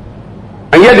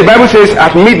 And yet the Bible says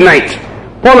at midnight,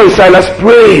 Paul and Silas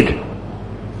prayed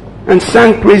and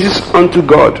sang praises unto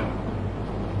God.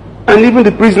 And even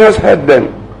the prisoners heard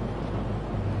them.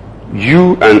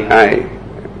 You and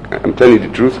I'm telling you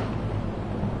the truth,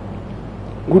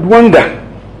 would wonder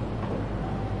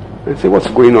and say, what's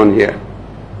going on here?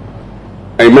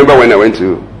 I remember when I went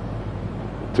to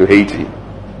Haiti,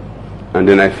 and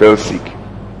then I fell sick,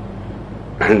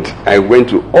 and I went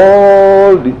to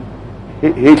all the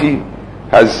Haiti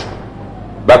has,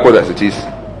 backward as it is,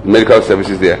 medical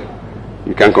services there.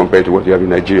 You can't compare to what you have in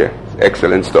Nigeria. It's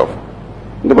excellent stuff.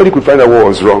 Nobody could find out what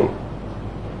was wrong.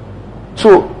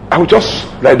 So I would just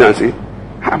lie down and say,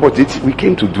 how about it? We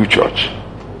came to do church.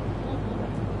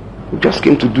 We just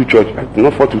came to do church. I did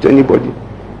not fought with anybody.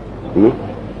 You know?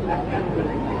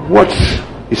 What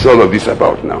is all of this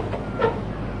about now?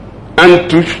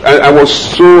 And I was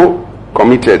so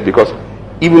committed, because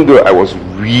even though I was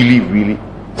really, really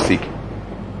sick,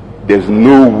 there's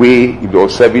no way if there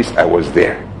was service I was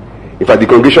there. In fact, the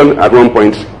congregation at one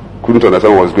point couldn't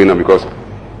understand what was going on, because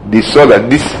they saw that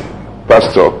this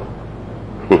pastor,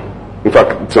 In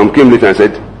fact, some came later and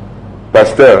said,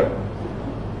 Pastor,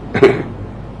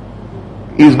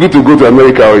 it's good to go to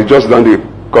America, or it's just down the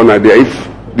corner there if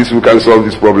we can solve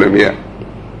this problem here.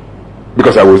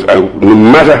 Because no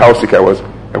matter how sick I was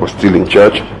still in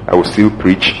church, I would still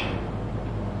preach.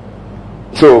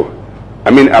 So,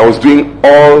 I was doing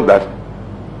all that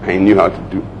I knew how to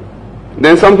do.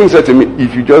 Then something said to me,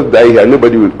 if you just die here,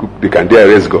 nobody will cook. They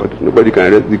arrest God. Nobody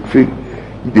can arrest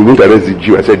they won't arrest the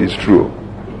Jew. I said, it's true.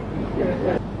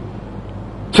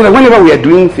 So that whenever we are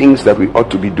doing things that we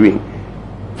ought to be doing,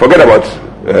 forget about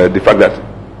the fact that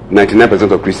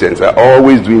 99% of Christians are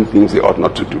always doing things they ought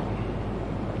not to do.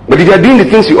 But if you are doing the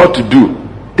things you ought to do,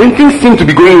 then things seem to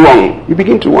be going wrong. You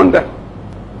begin to wonder.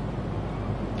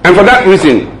 And for that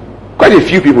reason, quite a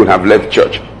few people have left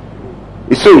church.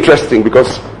 It's so interesting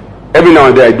because every now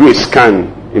and then I do a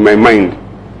scan in my mind,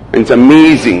 and it's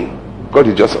amazing. God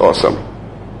is just awesome.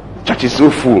 Church is so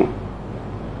full.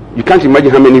 You can't imagine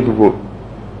how many people,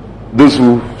 those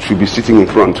who should be sitting in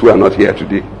front, who are not here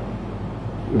today.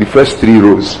 The first 3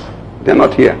 rows, they're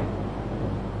not here.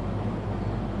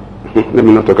 Let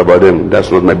me not talk about them.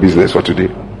 That's not my business for today.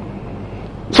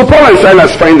 So Paul and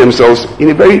Silas find themselves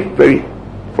in a very, very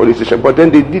funny situation. But then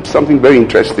they did something very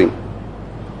interesting.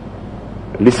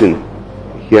 Listen,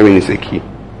 hearing is a key.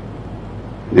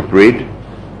 They prayed,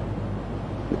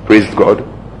 they praised God,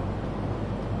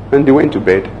 and they went to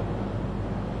bed.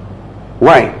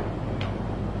 Why?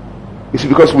 It's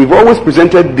because we've always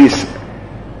presented this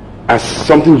as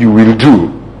something you will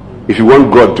do if you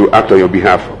want God to act on your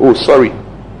behalf. Oh, sorry.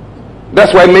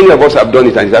 That's why many of us have done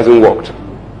it and it hasn't worked.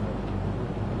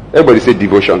 Everybody say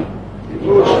devotion.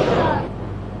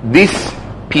 Devotion. These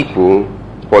people,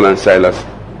 Paul and Silas,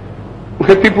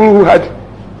 were people who had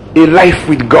a life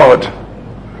with God.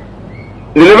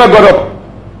 They never got up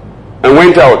and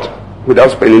went out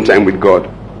without spending time with God.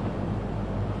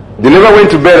 They never went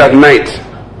to bed at night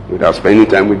without spending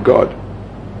time with God.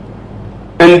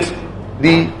 And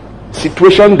the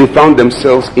situation they found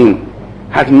themselves in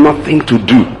had nothing to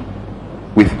do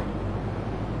with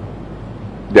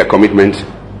their commitment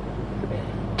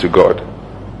to God.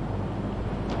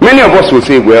 Many of us will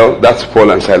say, well, that's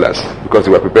Paul and Silas, because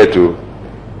they were prepared to.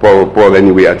 Paul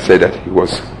anyway had said that he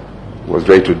was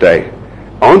ready to die.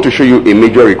 I want to show you a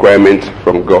major requirement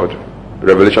from God.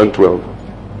 Revelation 12.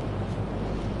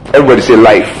 Everybody say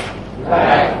life.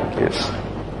 Life. Yes.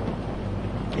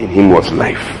 In him was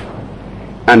life,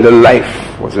 and the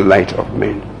life was the light of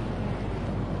men.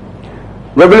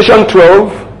 Revelation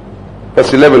 12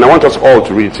 verse 11. I want us all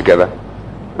to read it together,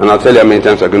 and I'll tell you how many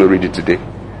times we're going to read it today.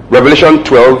 Revelation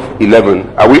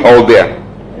 12:11. Are we all there?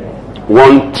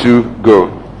 1, 2, go.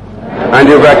 And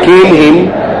they overcame him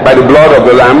by the blood of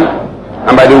the Lamb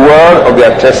and by the word of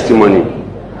their testimony,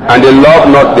 and they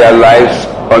loved not their lives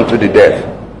unto the death.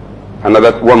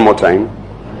 One more time.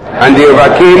 And they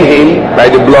overcame him by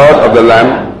the blood of the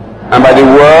Lamb and by the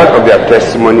word of their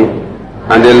testimony,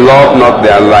 and they loved not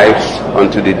their lives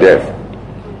unto the death.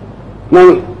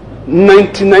 Now,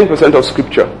 99% of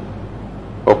scripture,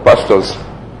 of pastors,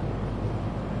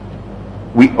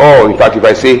 we all, in fact, if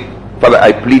I say, Father,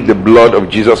 I plead the blood of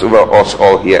Jesus over us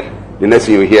all here, the next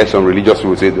thing you hear some religious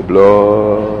people say, the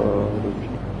blood.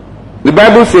 The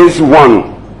Bible says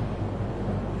one.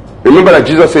 Remember that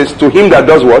Jesus says, to him that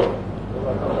does what?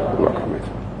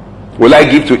 Will I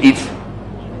give to eat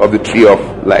of the tree of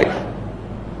life?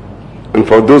 And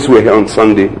for those who were here on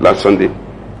Sunday, last Sunday,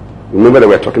 remember that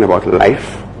we're talking about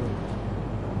life,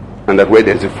 and that where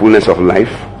there's a fullness of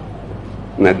life,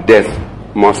 and that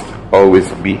death must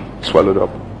always be swallowed up.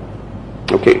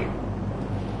 Okay.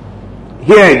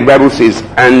 Here the Bible says,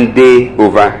 and they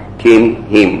overcame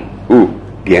him. Who?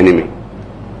 The enemy.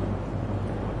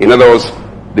 In other words,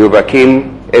 they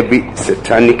overcame every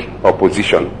satanic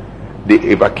opposition.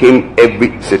 They overcame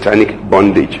every satanic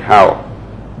bondage. How?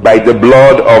 By the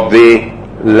blood of the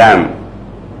Lamb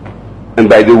and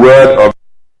by the word of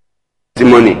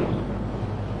testimony.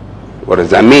 What does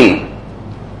that mean?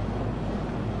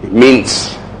 It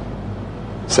means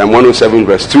Psalm 107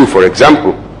 verse 2, for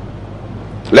example.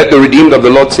 Let the redeemed of the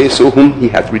Lord say so, whom he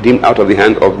hath redeemed out of the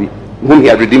hand of whom he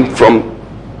hath redeemed from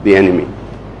the enemy.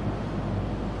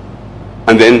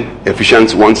 And then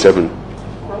Ephesians 1:7,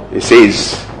 it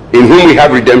says, in whom we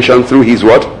have redemption through his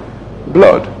what?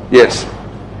 Blood. Yes.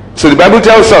 So the Bible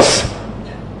tells us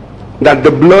that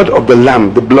the blood of the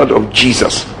Lamb, the blood of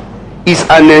Jesus, is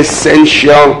an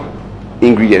essential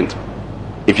ingredient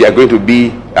if you are going to be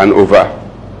an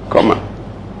overcomer.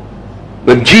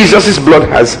 But Jesus' blood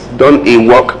has done a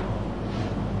work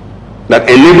that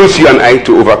enables you and I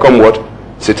to overcome what?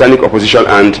 Satanic opposition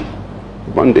and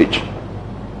bondage.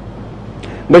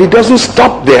 But it doesn't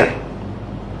stop there.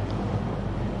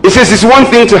 It says it's one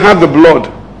thing to have the blood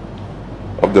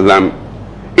of the lamb.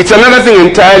 It's another thing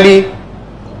entirely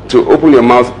to open your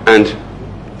mouth and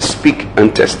speak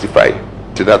and testify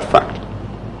to that fact.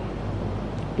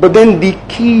 But then the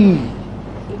key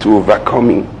to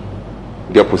overcoming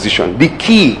the opposition, the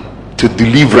key to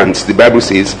deliverance, the Bible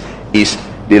says, is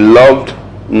they loved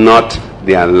not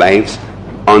their lives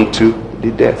unto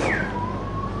the death.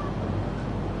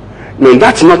 Now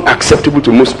that's not acceptable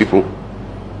to most people.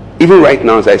 Even right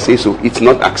now, as I say so, it's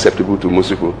not acceptable to most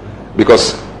people,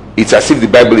 because it's as if the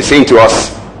Bible is saying to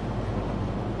us,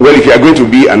 well, if you are going to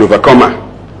be an overcomer,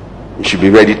 you should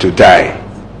be ready to die.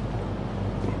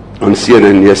 On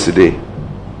CNN yesterday,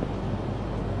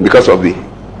 because of the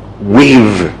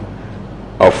wave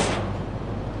of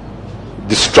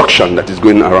destruction that is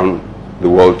going around the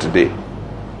world today,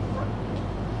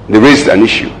 they raised an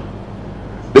issue.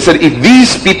 They said, if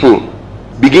these people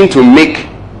begin to make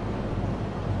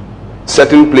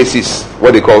certain places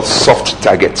what they call soft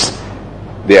targets,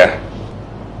 they are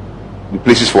the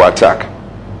places for attack.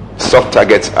 Soft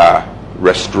targets are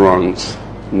restaurants,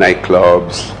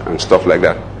 nightclubs, and stuff like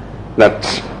that. That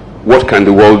what can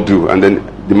the world do? And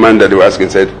then the man that they were asking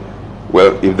said,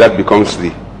 well, if that becomes the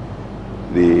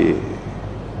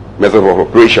method of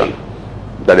operation,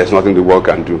 that there's nothing the world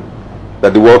can do.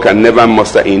 That the world can never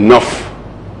muster enough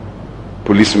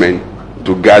policemen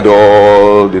to guard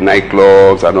all the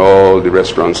nightclubs and all the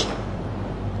restaurants.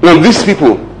 Now these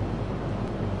people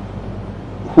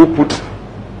who put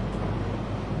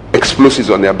explosives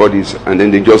on their bodies and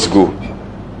then they just go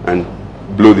and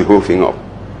blow the whole thing up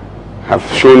have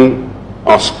shown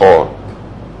us all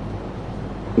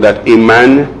that a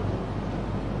man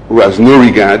who has no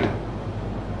regard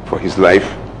for his life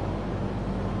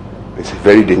is a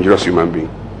very dangerous human being.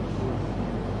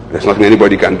 There's nothing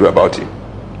anybody can do about him.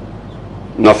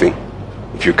 Nothing.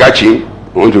 If you catch him, you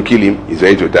want to kill him, he's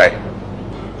ready to die.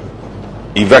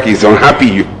 In fact, he's unhappy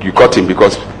you caught him,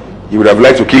 because he would have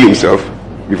liked to kill himself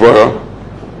before.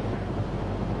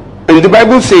 And the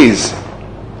Bible says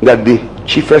that the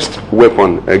chiefest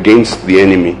weapon against the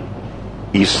enemy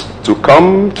is to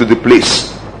come to the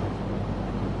place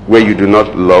where you do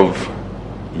not love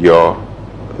your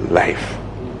life.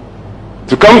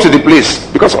 To come to the place,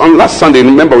 because on last Sunday,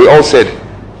 remember, we all said,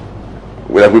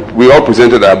 we all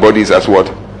presented our bodies as what?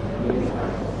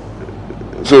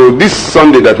 So this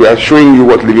Sunday that we are showing you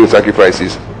what living sacrifice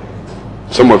is,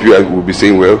 some of you will be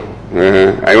saying, well,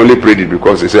 I only prayed it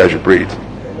because they said I should pray it.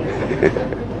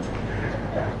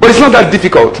 But it's not that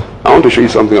difficult. I want to show you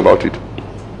something about it.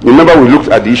 Remember, we looked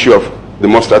at the issue of the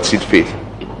mustard seed faith.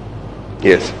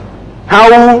 Yes.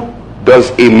 How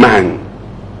does a man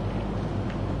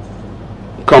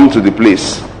come to the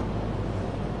place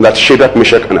that Shadrach,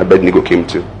 Meshach, and Abednego came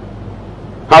to?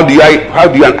 How do you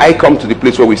and I come to the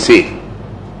place where we say,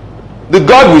 the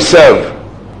God we serve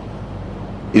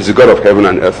is the God of heaven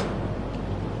and earth.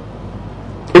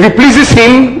 If it pleases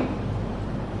him,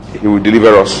 he will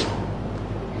deliver us.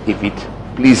 If it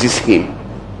pleases him,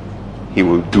 he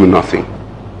will do nothing.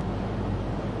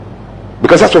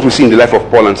 Because that's what we see in the life of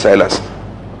Paul and Silas.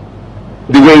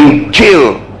 They were in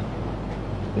jail.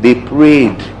 They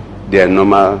prayed their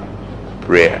normal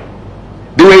prayer.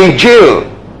 They were in jail,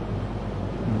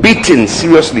 beaten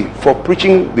seriously for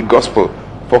preaching the gospel,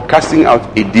 for casting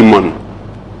out a demon.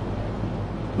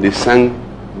 They sang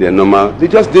their normal, they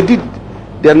did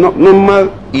their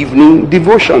normal evening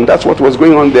devotion. That's what was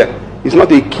going on there. It's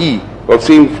not a key of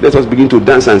saying, let us begin to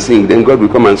dance and sing, then God will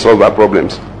come and solve our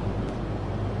problems.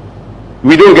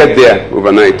 We don't get there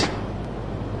overnight.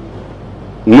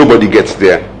 Nobody gets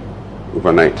there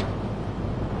overnight.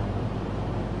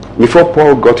 Before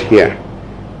Paul got here,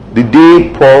 the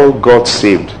day Paul got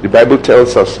saved, the Bible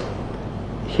tells us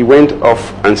he went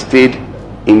off and stayed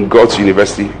in God's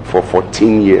university for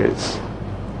 14 years.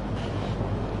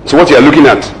 So what you are looking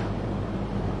at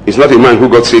is not a man who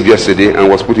got saved yesterday and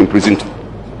was put in prison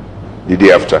the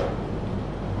day after.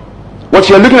 What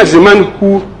you are looking at is a man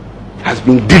who has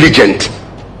been diligent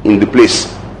in the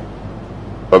place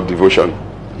of devotion.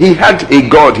 He had a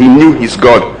God, he knew his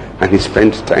God, and he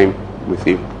spent time with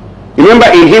him. Remember,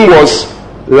 in him was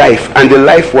life, and the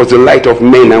life was the light of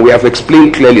men. And we have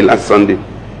explained clearly last Sunday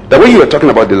that when you were talking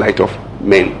about the light of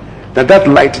men, that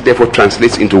light therefore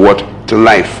translates into what? To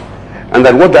life. And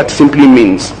that what that simply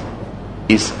means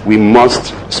is we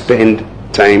must spend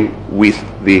time with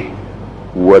the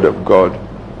Word of God.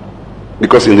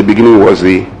 Because in the beginning was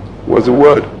the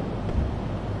Word.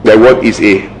 The Word is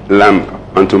a lamp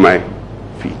unto my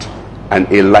feet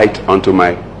and a light unto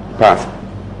my path.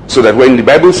 So that when the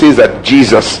Bible says that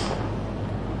Jesus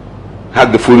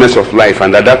had the fullness of life,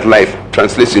 and that life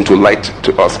translates into light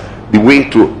to us, the way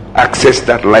to access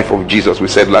that life of Jesus, we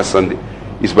said last Sunday,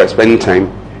 is by spending time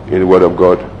in the Word of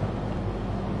God.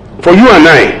 For you and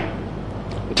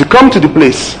I to come to the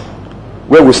place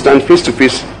where we stand face to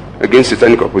face against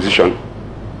satanic opposition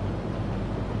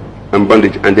and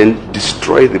bondage and then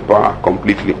destroy the power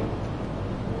completely,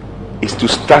 is to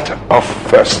start off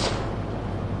first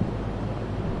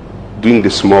doing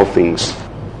the small things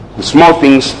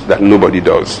that nobody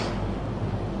does.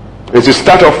 Is to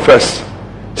start off first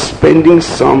spending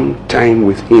some time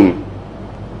with Him.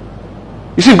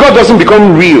 You see, God doesn't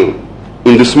become real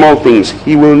in the small things.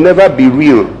 He will never be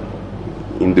real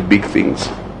in the big things.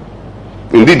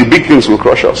 Indeed, the big things will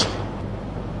crush us.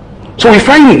 So we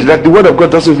find that the Word of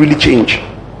God doesn't really change.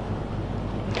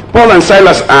 Paul and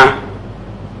Silas are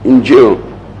in jail.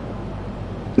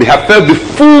 They have felt the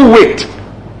full weight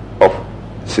of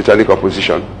satanic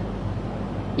opposition.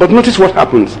 But notice what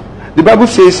happens. The Bible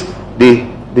says they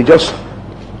just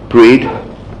prayed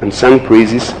and sang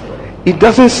praises. It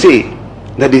doesn't say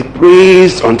that they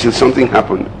praised until something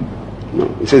happened. No,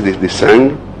 it says they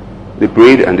sang, they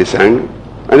prayed and they sang.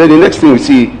 And then the next thing we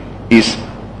see is,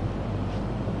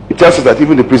 it tells us that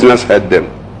even the prisoners heard them.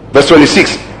 Verse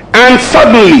 26, and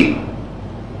suddenly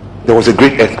there was a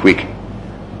great earthquake,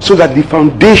 so that the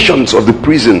foundations of the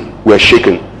prison were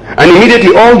shaken. And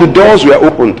immediately all the doors were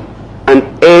opened,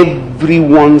 and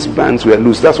everyone's bands were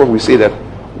loosed. That's what we say, that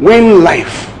when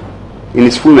life in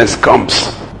its fullness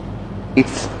comes,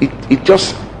 it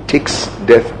just takes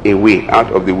death away,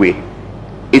 out of the way.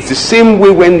 It's the same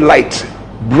way when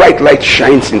bright light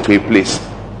shines into a place.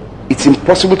 It's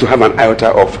impossible to have an iota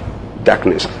of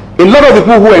darkness. A lot of the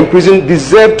people who are in prison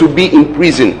deserve to be in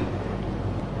prison.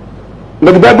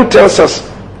 But the Bible tells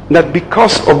us that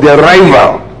because of the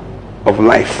arrival of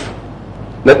life,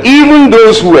 that even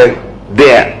those who were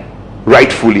there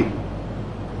rightfully,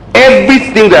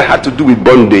 everything that had to do with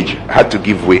bondage had to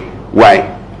give way.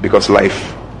 Why? Because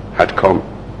life had come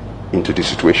into the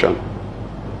situation.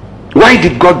 Why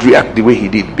did God react the way He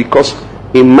did? Because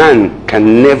a man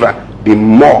can never be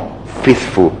more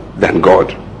faithful than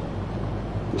God.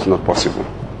 It's not possible.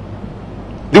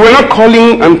 They were not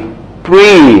calling and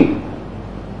praying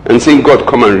and saying, God,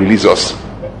 come and release us.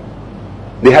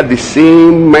 They had the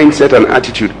same mindset and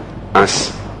attitude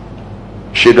as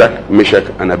Shadrach, Meshach,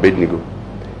 and Abednego.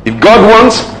 If God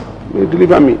wants, He'll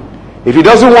deliver me. If He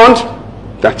doesn't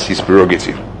want, that's His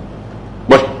prerogative.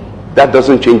 But that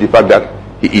doesn't change the fact that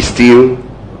He is still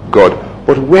God.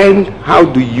 But how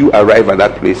do you arrive at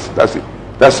that place?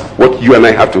 That's what you and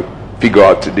I have to figure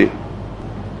out today.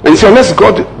 And so unless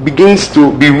God begins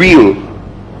to be real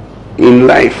in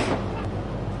life,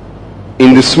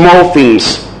 in the small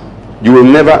things, you will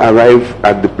never arrive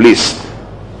at the place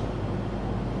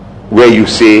where you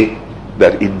say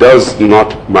that it does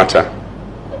not matter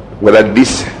whether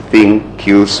this thing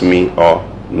kills me or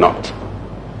not.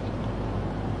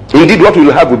 Indeed, what we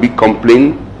will have will be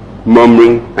complaint,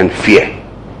 murmuring, and fear.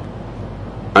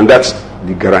 And that's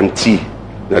the guarantee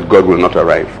that God will not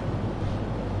arrive.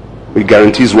 It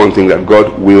guarantees one thing, that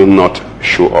God will not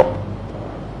show up.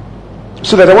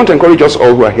 So that I want to encourage us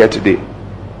all who are here today.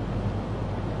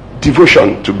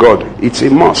 Devotion to God, it's a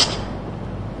must.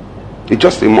 It's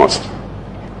just a must.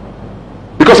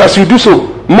 Because as you do so,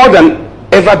 more than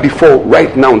ever before,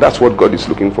 right now, that's what God is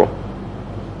looking for.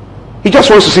 He just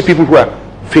wants to see people who are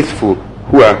faithful,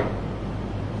 who are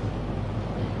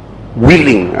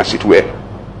willing, as it were,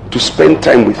 to spend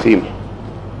time with Him.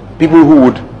 People who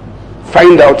would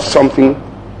find out something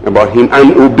about Him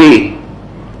and obey.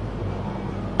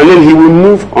 And then He will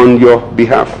move on your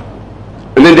behalf.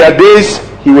 And then there are days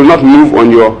He will not move on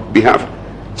your behalf.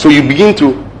 So you begin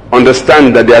to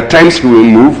understand that there are times He will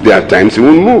move, there are times He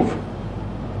won't move.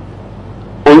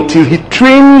 Until He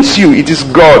trains you, it is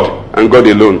God and God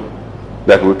alone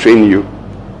that will train you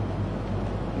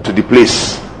to the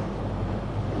place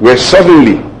where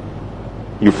suddenly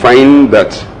you find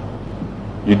that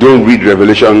you don't read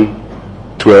Revelation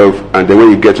 12 and then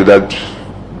when you get to that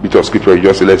bit of scripture you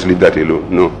just say, let's leave that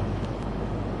alone. No.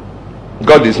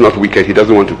 God is not wicked. He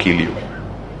doesn't want to kill you.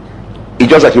 It's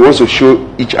just that He wants to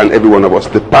show each and every one of us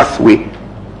the pathway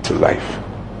to life.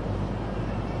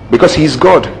 Because He is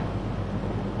God.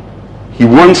 He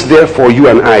wants therefore you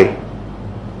and I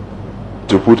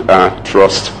to put our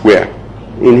trust where?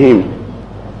 In Him.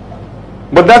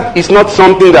 But that is not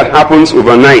something that happens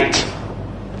overnight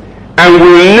and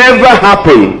will never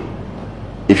happen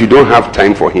if you don't have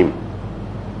time for Him.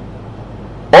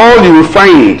 All you will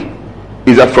find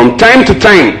is that from time to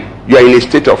time you are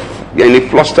in a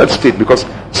flustered state because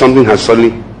something has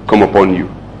suddenly come upon you.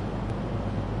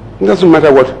 It doesn't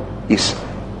matter what is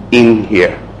in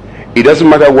here. It doesn't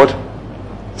matter what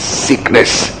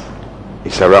sickness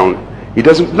is around, it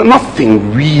doesn't,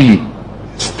 nothing really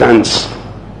stands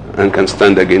and can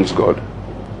stand against God.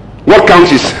 What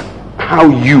counts is how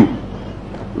you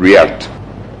react.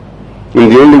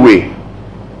 And the only way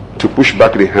to push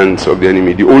back the hands of the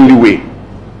enemy, the only way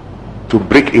to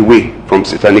break away from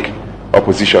satanic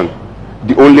opposition,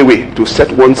 the only way to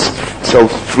set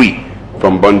oneself free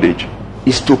from bondage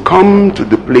is to come to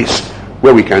the place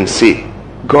where we can say,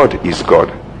 God is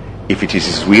God. If it is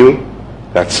His will,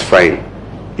 that's fine.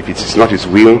 If it is not His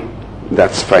will,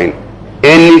 that's fine.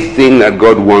 Anything that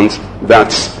God wants,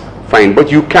 that's fine.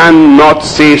 But you cannot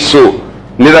say so.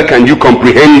 Neither can you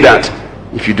comprehend that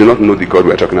if you do not know the God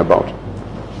we are talking about.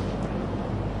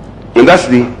 And that's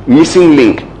the missing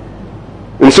link.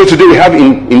 And so today we have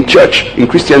in church, in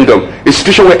Christendom, a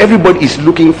situation where everybody is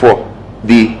looking for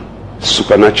the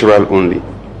supernatural only.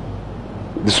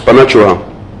 The supernatural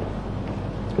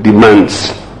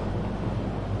demands,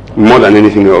 more than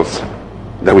anything else,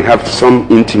 that we have some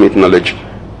intimate knowledge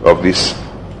of this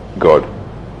God.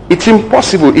 It's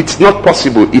impossible, it's not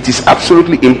possible, it is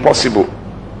absolutely impossible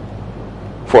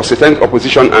for satanic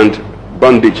opposition and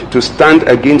bondage to stand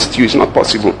against you. It's not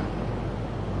possible.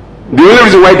 The only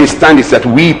reason why they stand is that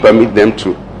we permit them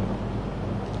to.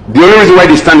 The only reason why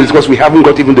they stand is because we haven't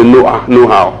got even the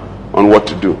know-how on what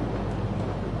to do.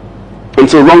 And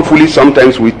so wrongfully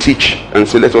sometimes we teach and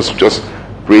say, let us just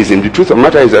praise Him. The truth of the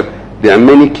matter is that there are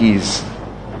many keys.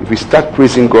 If we start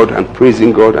praising God and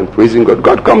praising God and praising God,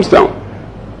 God comes down.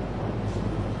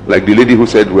 Like the lady who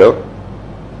said, well,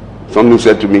 someone who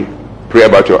said to me, pray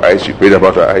about your eyes. She prayed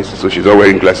about her eyes, so she's not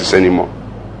wearing glasses anymore.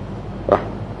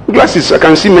 Glasses, I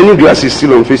can see many glasses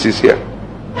still on faces here.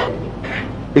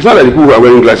 It's not that the people who are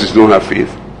wearing glasses don't have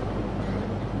faith.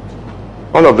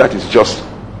 All of that is just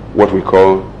what we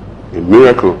call a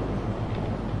miracle.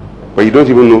 But you don't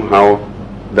even know how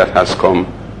that has come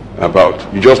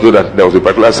about. You just know that there was a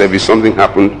particular service, something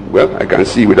happened. Well, I can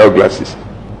see without glasses.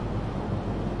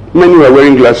 Many who are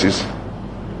wearing glasses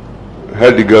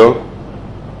heard the girl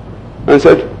and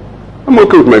said, I'm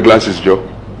okay with my glasses, Joe.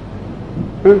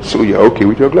 So you're okay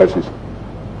with your glasses.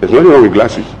 There's nothing wrong with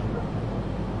glasses.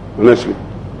 Honestly.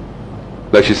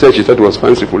 Like she said, she thought it was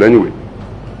fanciful anyway.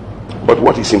 But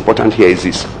what is important here is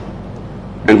this.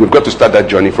 And we've got to start that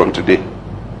journey from today.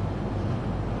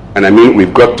 And I mean,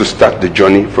 we've got to start the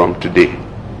journey from today.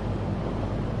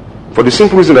 For the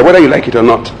simple reason that whether you like it or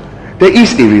not, there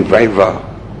is a revival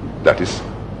that is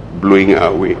blowing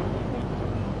our way.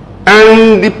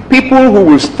 And the people who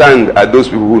will stand are those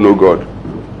people who know God.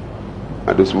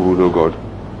 Are those people who know God.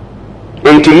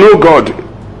 And to know God,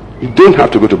 you don't have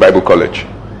to go to Bible college.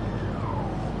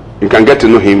 You can get to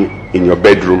know Him in your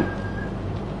bedroom.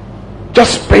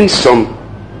 Just spend some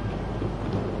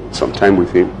time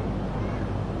with Him.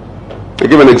 I'll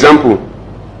give an example,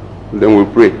 then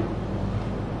we'll pray.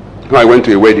 I went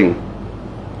to a wedding.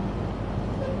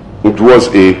 It was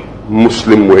a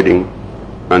Muslim wedding,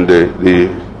 and the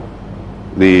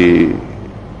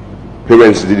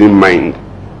parents didn't mind.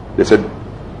 They said,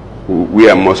 we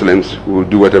are Muslims, we'll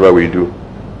do whatever we do.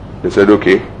 They said,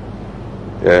 okay,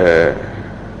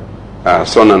 our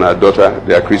son and our daughter,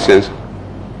 they are Christians.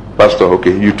 Pastor,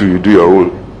 okay, you two, you do your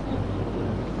own.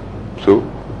 So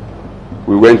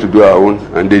we went to do our own,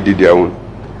 and they did their own.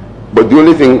 But the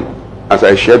only thing, as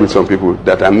I shared with some people,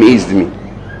 that amazed me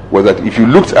was that if you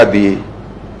looked at the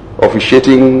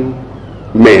officiating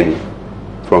men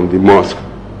from the mosque,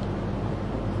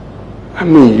 I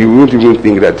mean, you wouldn't even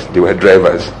think that they were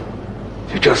drivers.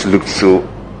 They just looked so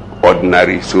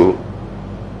ordinary, so...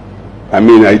 I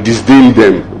mean, I disdained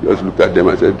them. I just looked at them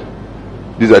and said,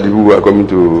 these are the people who are coming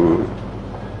to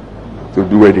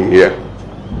do wedding here.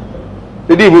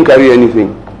 They didn't even carry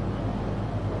anything.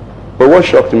 But what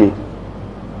shocked me,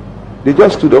 they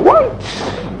just stood up. What?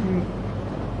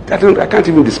 I can't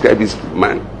even describe this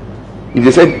man. If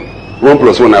they said 1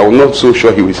 + 1, I was not so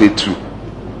sure he would say 2.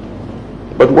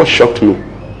 But what shocked me,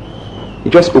 he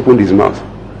just opened his mouth.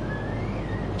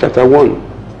 Chapter 1,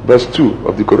 verse 2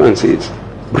 of the Quran says,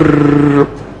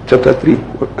 chapter 3.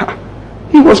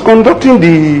 He was conducting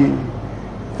the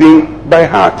thing by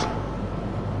heart.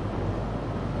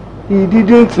 He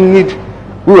didn't need,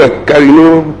 we were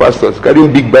carrying, pastors,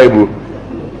 carrying big Bible.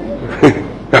 You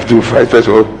have to fight first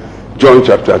of all, John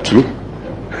chapter 2.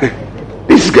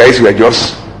 These guys were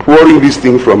just pouring this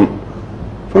thing from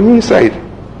inside.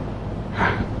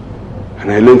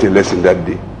 And I learned a lesson that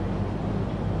day.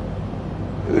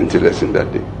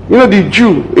 You know, the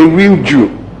Jew, a real Jew,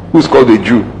 who's called a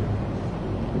Jew,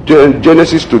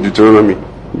 Genesis to Deuteronomy,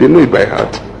 they know it by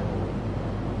heart.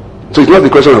 So it's not the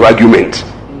question of argument.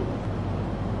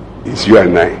 It's you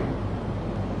and I.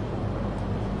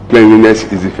 Cleanliness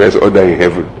is the first order in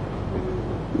heaven.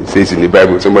 It says in the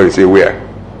Bible. Somebody say where?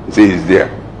 It says it's there.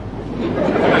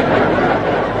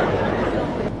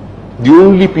 The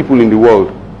only people in the world,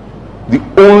 the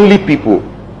only people,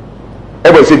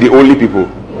 everybody say the only people,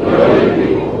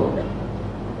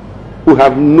 who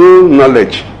have no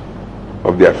knowledge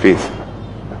of their faith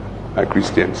are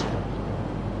Christians.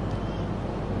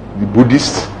 The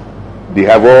Buddhists, they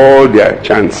have all their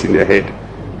chants in their head.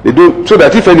 They do so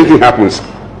that if anything happens,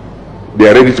 they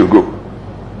are ready to go.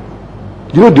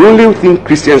 You know, the only thing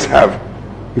Christians have,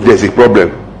 if there's a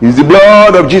problem, is the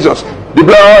blood of Jesus. The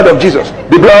blood of Jesus.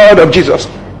 The blood of Jesus.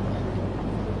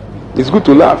 It's good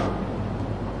to laugh.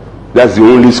 That's the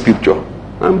only scripture.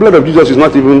 And blood of Jesus is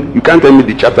not even, you can't tell me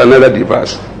the chapter, neither the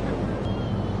verse.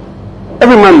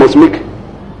 Every man must make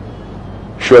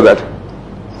sure that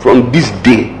from this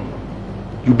day,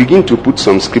 you begin to put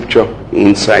some scripture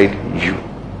inside you.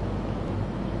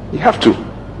 You have to.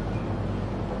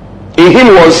 In him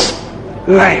was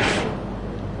life.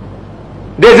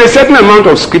 There's a certain amount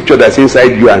of scripture that's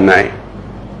inside you and I.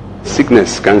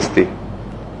 Sickness can't stay.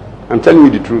 I'm telling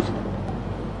you the truth.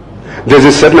 There's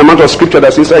a certain amount of scripture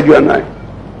that's inside you and I.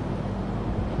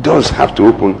 Doors have to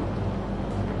open.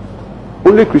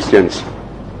 Only Christians.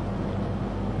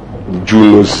 The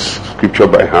Jew knows scripture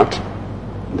by heart.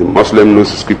 The Muslim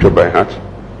knows scripture by heart.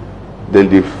 Then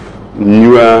the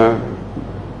newer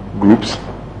groups,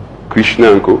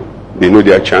 Krishna and co, they know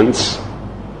their chants.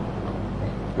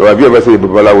 Or have you ever seen a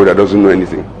Babalawo that doesn't know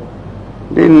anything?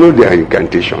 They know their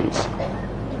incantations.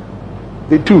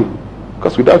 They do.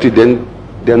 Because without it, then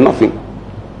they're nothing.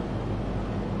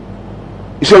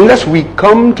 So unless we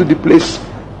come to the place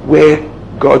where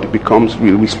God becomes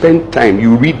real, we spend time,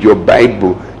 you read your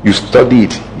Bible, you study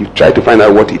it, you try to find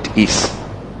out what it is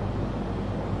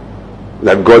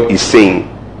that God is saying,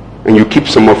 and you keep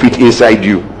some of it inside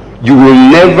you, you will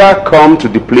never come to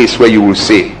the place where you will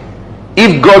say,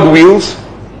 if God wills,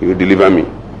 he will deliver me.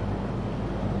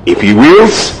 If he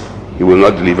wills, he will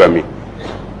not deliver me.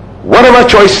 Whatever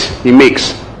choice he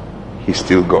makes, he's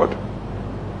still God.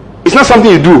 It's not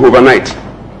something you do overnight.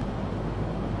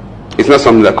 It's not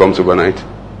something that comes overnight.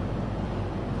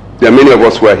 There are many of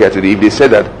us who are here today. If they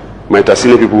said that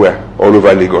Maitasine people were all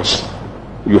over Lagos,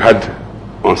 you had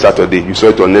on Saturday, you saw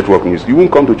it on network news, you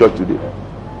won't come to church today.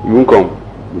 You won't come.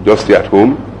 You just stay at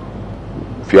home.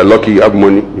 If you are lucky, you have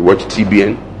money, you watch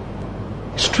TBN.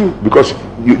 It's true, because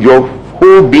your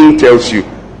whole being tells you,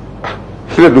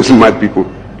 let those mad people,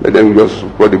 let them just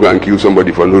probably go and kill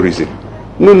somebody for no reason.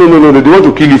 No, they want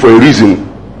to kill you for a reason,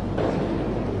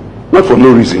 not for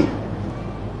no reason.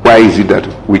 Why is it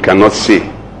that we cannot say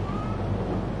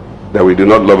that we do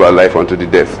not love our life unto the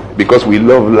death? Because we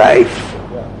love life.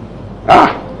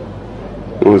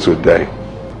 We also die.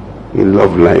 We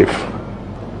love life.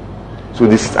 So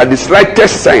this, at the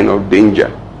slightest sign of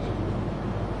danger,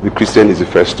 the Christian is the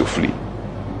first to flee.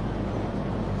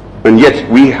 And yet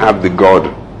we have the God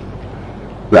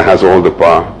that has all the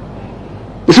power.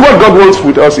 You see, what God wants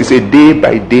with us is a day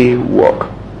by day walk.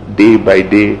 Day by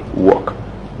day walk.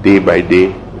 Day by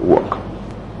day walk.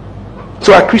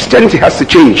 So our Christianity has to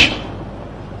change.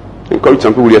 I encouraged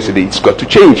some people yesterday, it's got to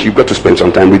change. You've got to spend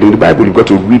some time reading the Bible. You've got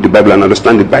to read the Bible and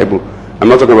understand the Bible. I'm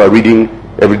not talking about reading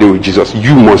every day with Jesus.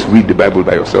 You must read the Bible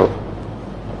by yourself.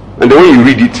 And then when you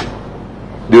read it,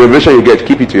 the revelation you get,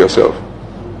 keep it to yourself.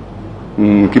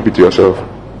 Keep it to yourself.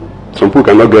 Some people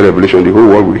cannot get revelation, the whole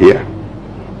world will hear.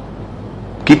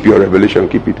 Keep your revelation,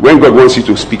 keep it. When God wants you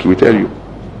to speak, he will tell you.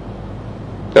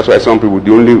 That's why some people,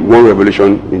 the only one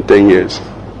revelation in 10 years.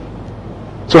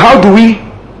 So how do we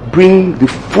bring the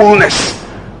fullness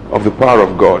of the power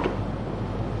of God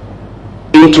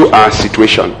into our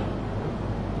situation?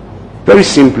 Very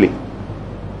simply.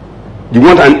 You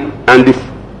want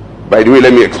by the way,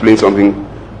 let me explain something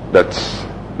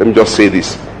let me just say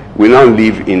this. We now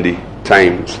live in the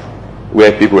times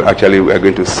where people actually are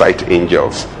going to cite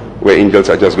angels, where angels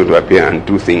are just going to appear and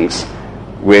do things,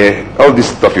 where all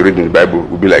this stuff you read in the Bible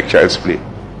will be like child's play.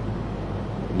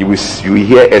 You will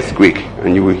hear earthquake,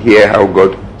 and you will hear how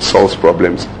God solves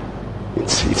problems.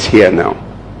 It's here now.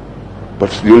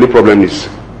 But the only problem is,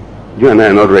 you and I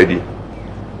are not ready.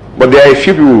 But there are a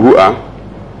few people who are,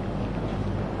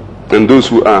 and those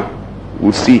who are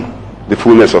will see the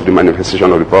fullness of the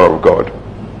manifestation of the power of God.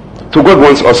 So God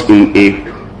wants us in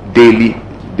a daily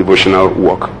devotional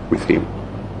walk with him.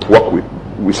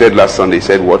 We said last Sunday, he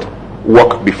said what?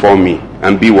 Walk before me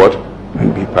and be what?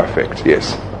 And be perfect.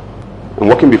 Yes. And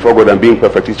walking before God and being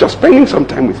perfect is just spending some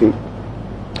time with him.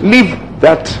 Leave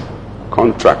that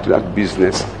contract, that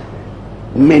business.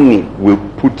 Many will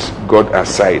put God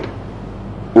aside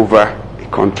over a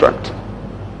contract.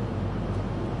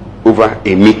 over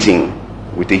a meeting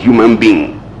with a human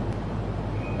being.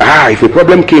 If a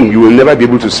problem came, you will never be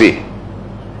able to say,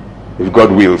 if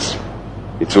God wills,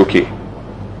 it's okay.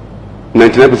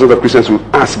 99% of Christians will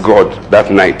ask God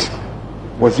that night,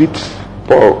 was it,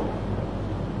 Paul,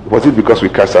 was it because we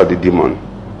cast out the demon?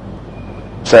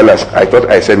 Silas, I thought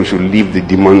I said we should leave the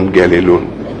demon girl alone.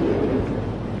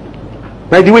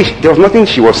 By the way, there was nothing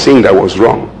she was saying that was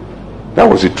wrong. That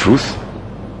was the truth.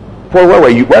 Paul, why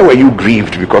were you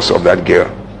grieved because of that girl?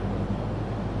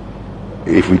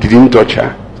 If we didn't touch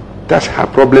her, that's her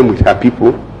problem with her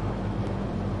people.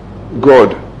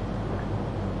 God,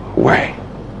 why?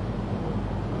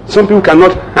 Some people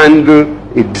cannot handle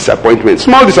a disappointment.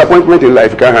 Small disappointment in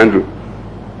life you can't handle.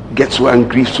 Get so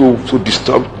angry, so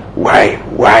disturbed. Why?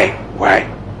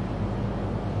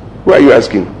 Who are you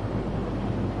asking?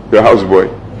 Your houseboy.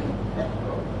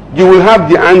 You will have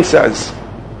the answers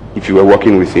if you were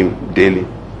working with him daily.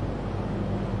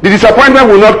 The disappointment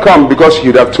will not come because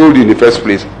he'd have told you in the first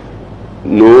place.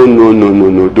 No,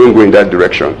 don't go in that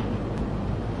direction.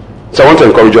 So I want to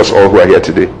encourage us all who are here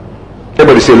today.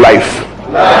 Everybody say life.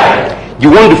 You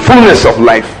want the fullness of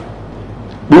life.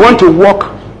 We want to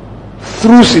walk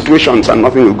through situations and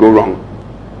nothing will go wrong.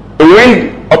 And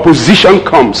when opposition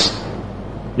comes,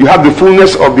 you have the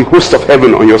fullness of the host of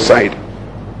heaven on your side.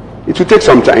 It will take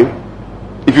some time.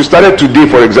 If you started today,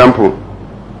 for example,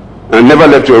 and never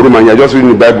left your room and you're just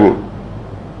reading the Bible,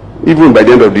 even by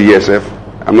the end of the year,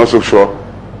 I'm not so sure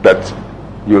that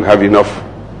you'll have enough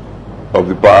of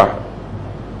the power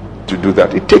to do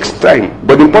that. It takes time.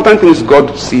 But the important thing is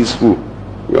God sees who?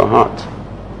 Your heart.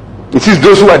 He sees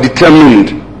those who are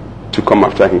determined to come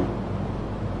after him.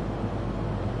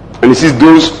 And he sees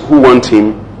those who want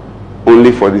him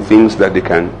only for the things that they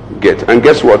can get. And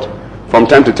guess what? From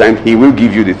time to time, he will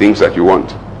give you the things that you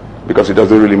want, because it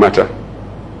doesn't really matter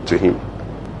to him.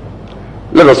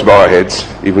 Let us bow our heads,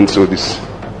 even so this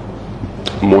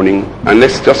morning, and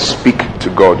let's just speak to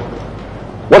God.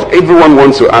 What everyone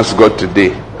wants to ask God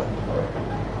today,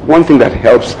 one thing that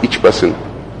helps each person,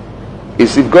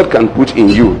 is if God can put in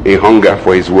you a hunger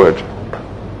for his word,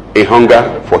 a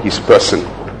hunger for his person,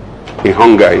 a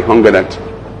hunger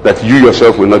that you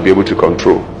yourself will not be able to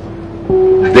control.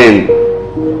 Then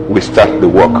we start the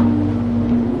work.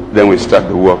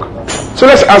 So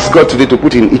let's ask God today to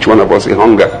put in each one of us a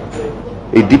hunger,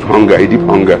 a deep hunger.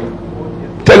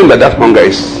 Tell him that hunger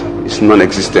is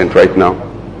non-existent right now.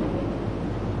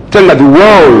 Tell him that the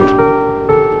world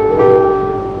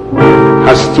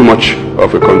has too much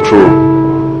of a control.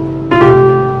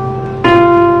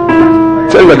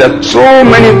 Tell him that there are so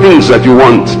many things that you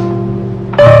want,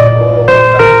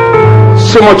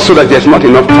 so much so that there's not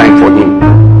enough time for him.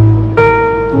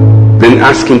 Then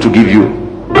ask him to give you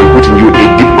and put in you a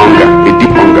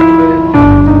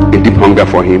deep hunger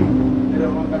for him.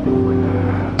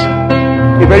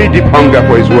 A very deep hunger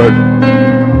for his word.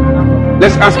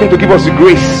 Let's ask him to give us the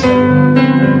grace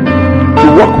to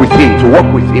walk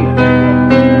with him,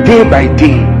 day by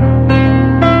day.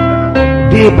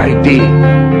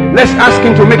 Let's ask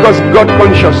him to make us God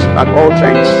conscious at all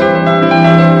times.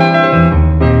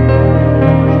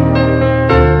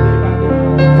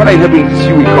 Father in heaven, it is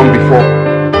you we come before.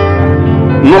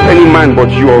 Not any man but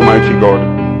you, Almighty God.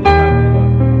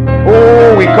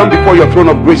 Oh, we come before your throne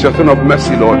of grace, your throne of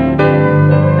mercy, Lord.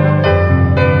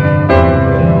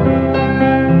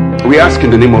 We ask in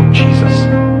the name of Jesus.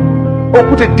 Oh,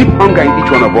 put a deep hunger in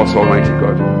each one of us, Almighty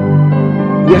God.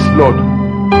 Yes, Lord.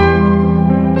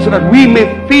 So that we may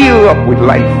fill up with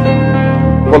life.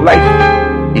 For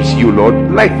life is you, Lord.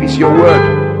 Life is your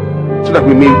word. So that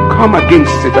we may come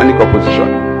against satanic opposition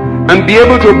and be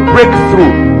able to break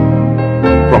through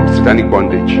from satanic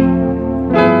bondage.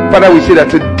 Father, we say that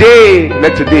today,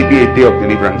 let today be a day of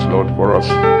deliverance, Lord, for us.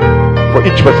 For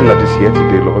each person that is here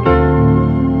today, Lord.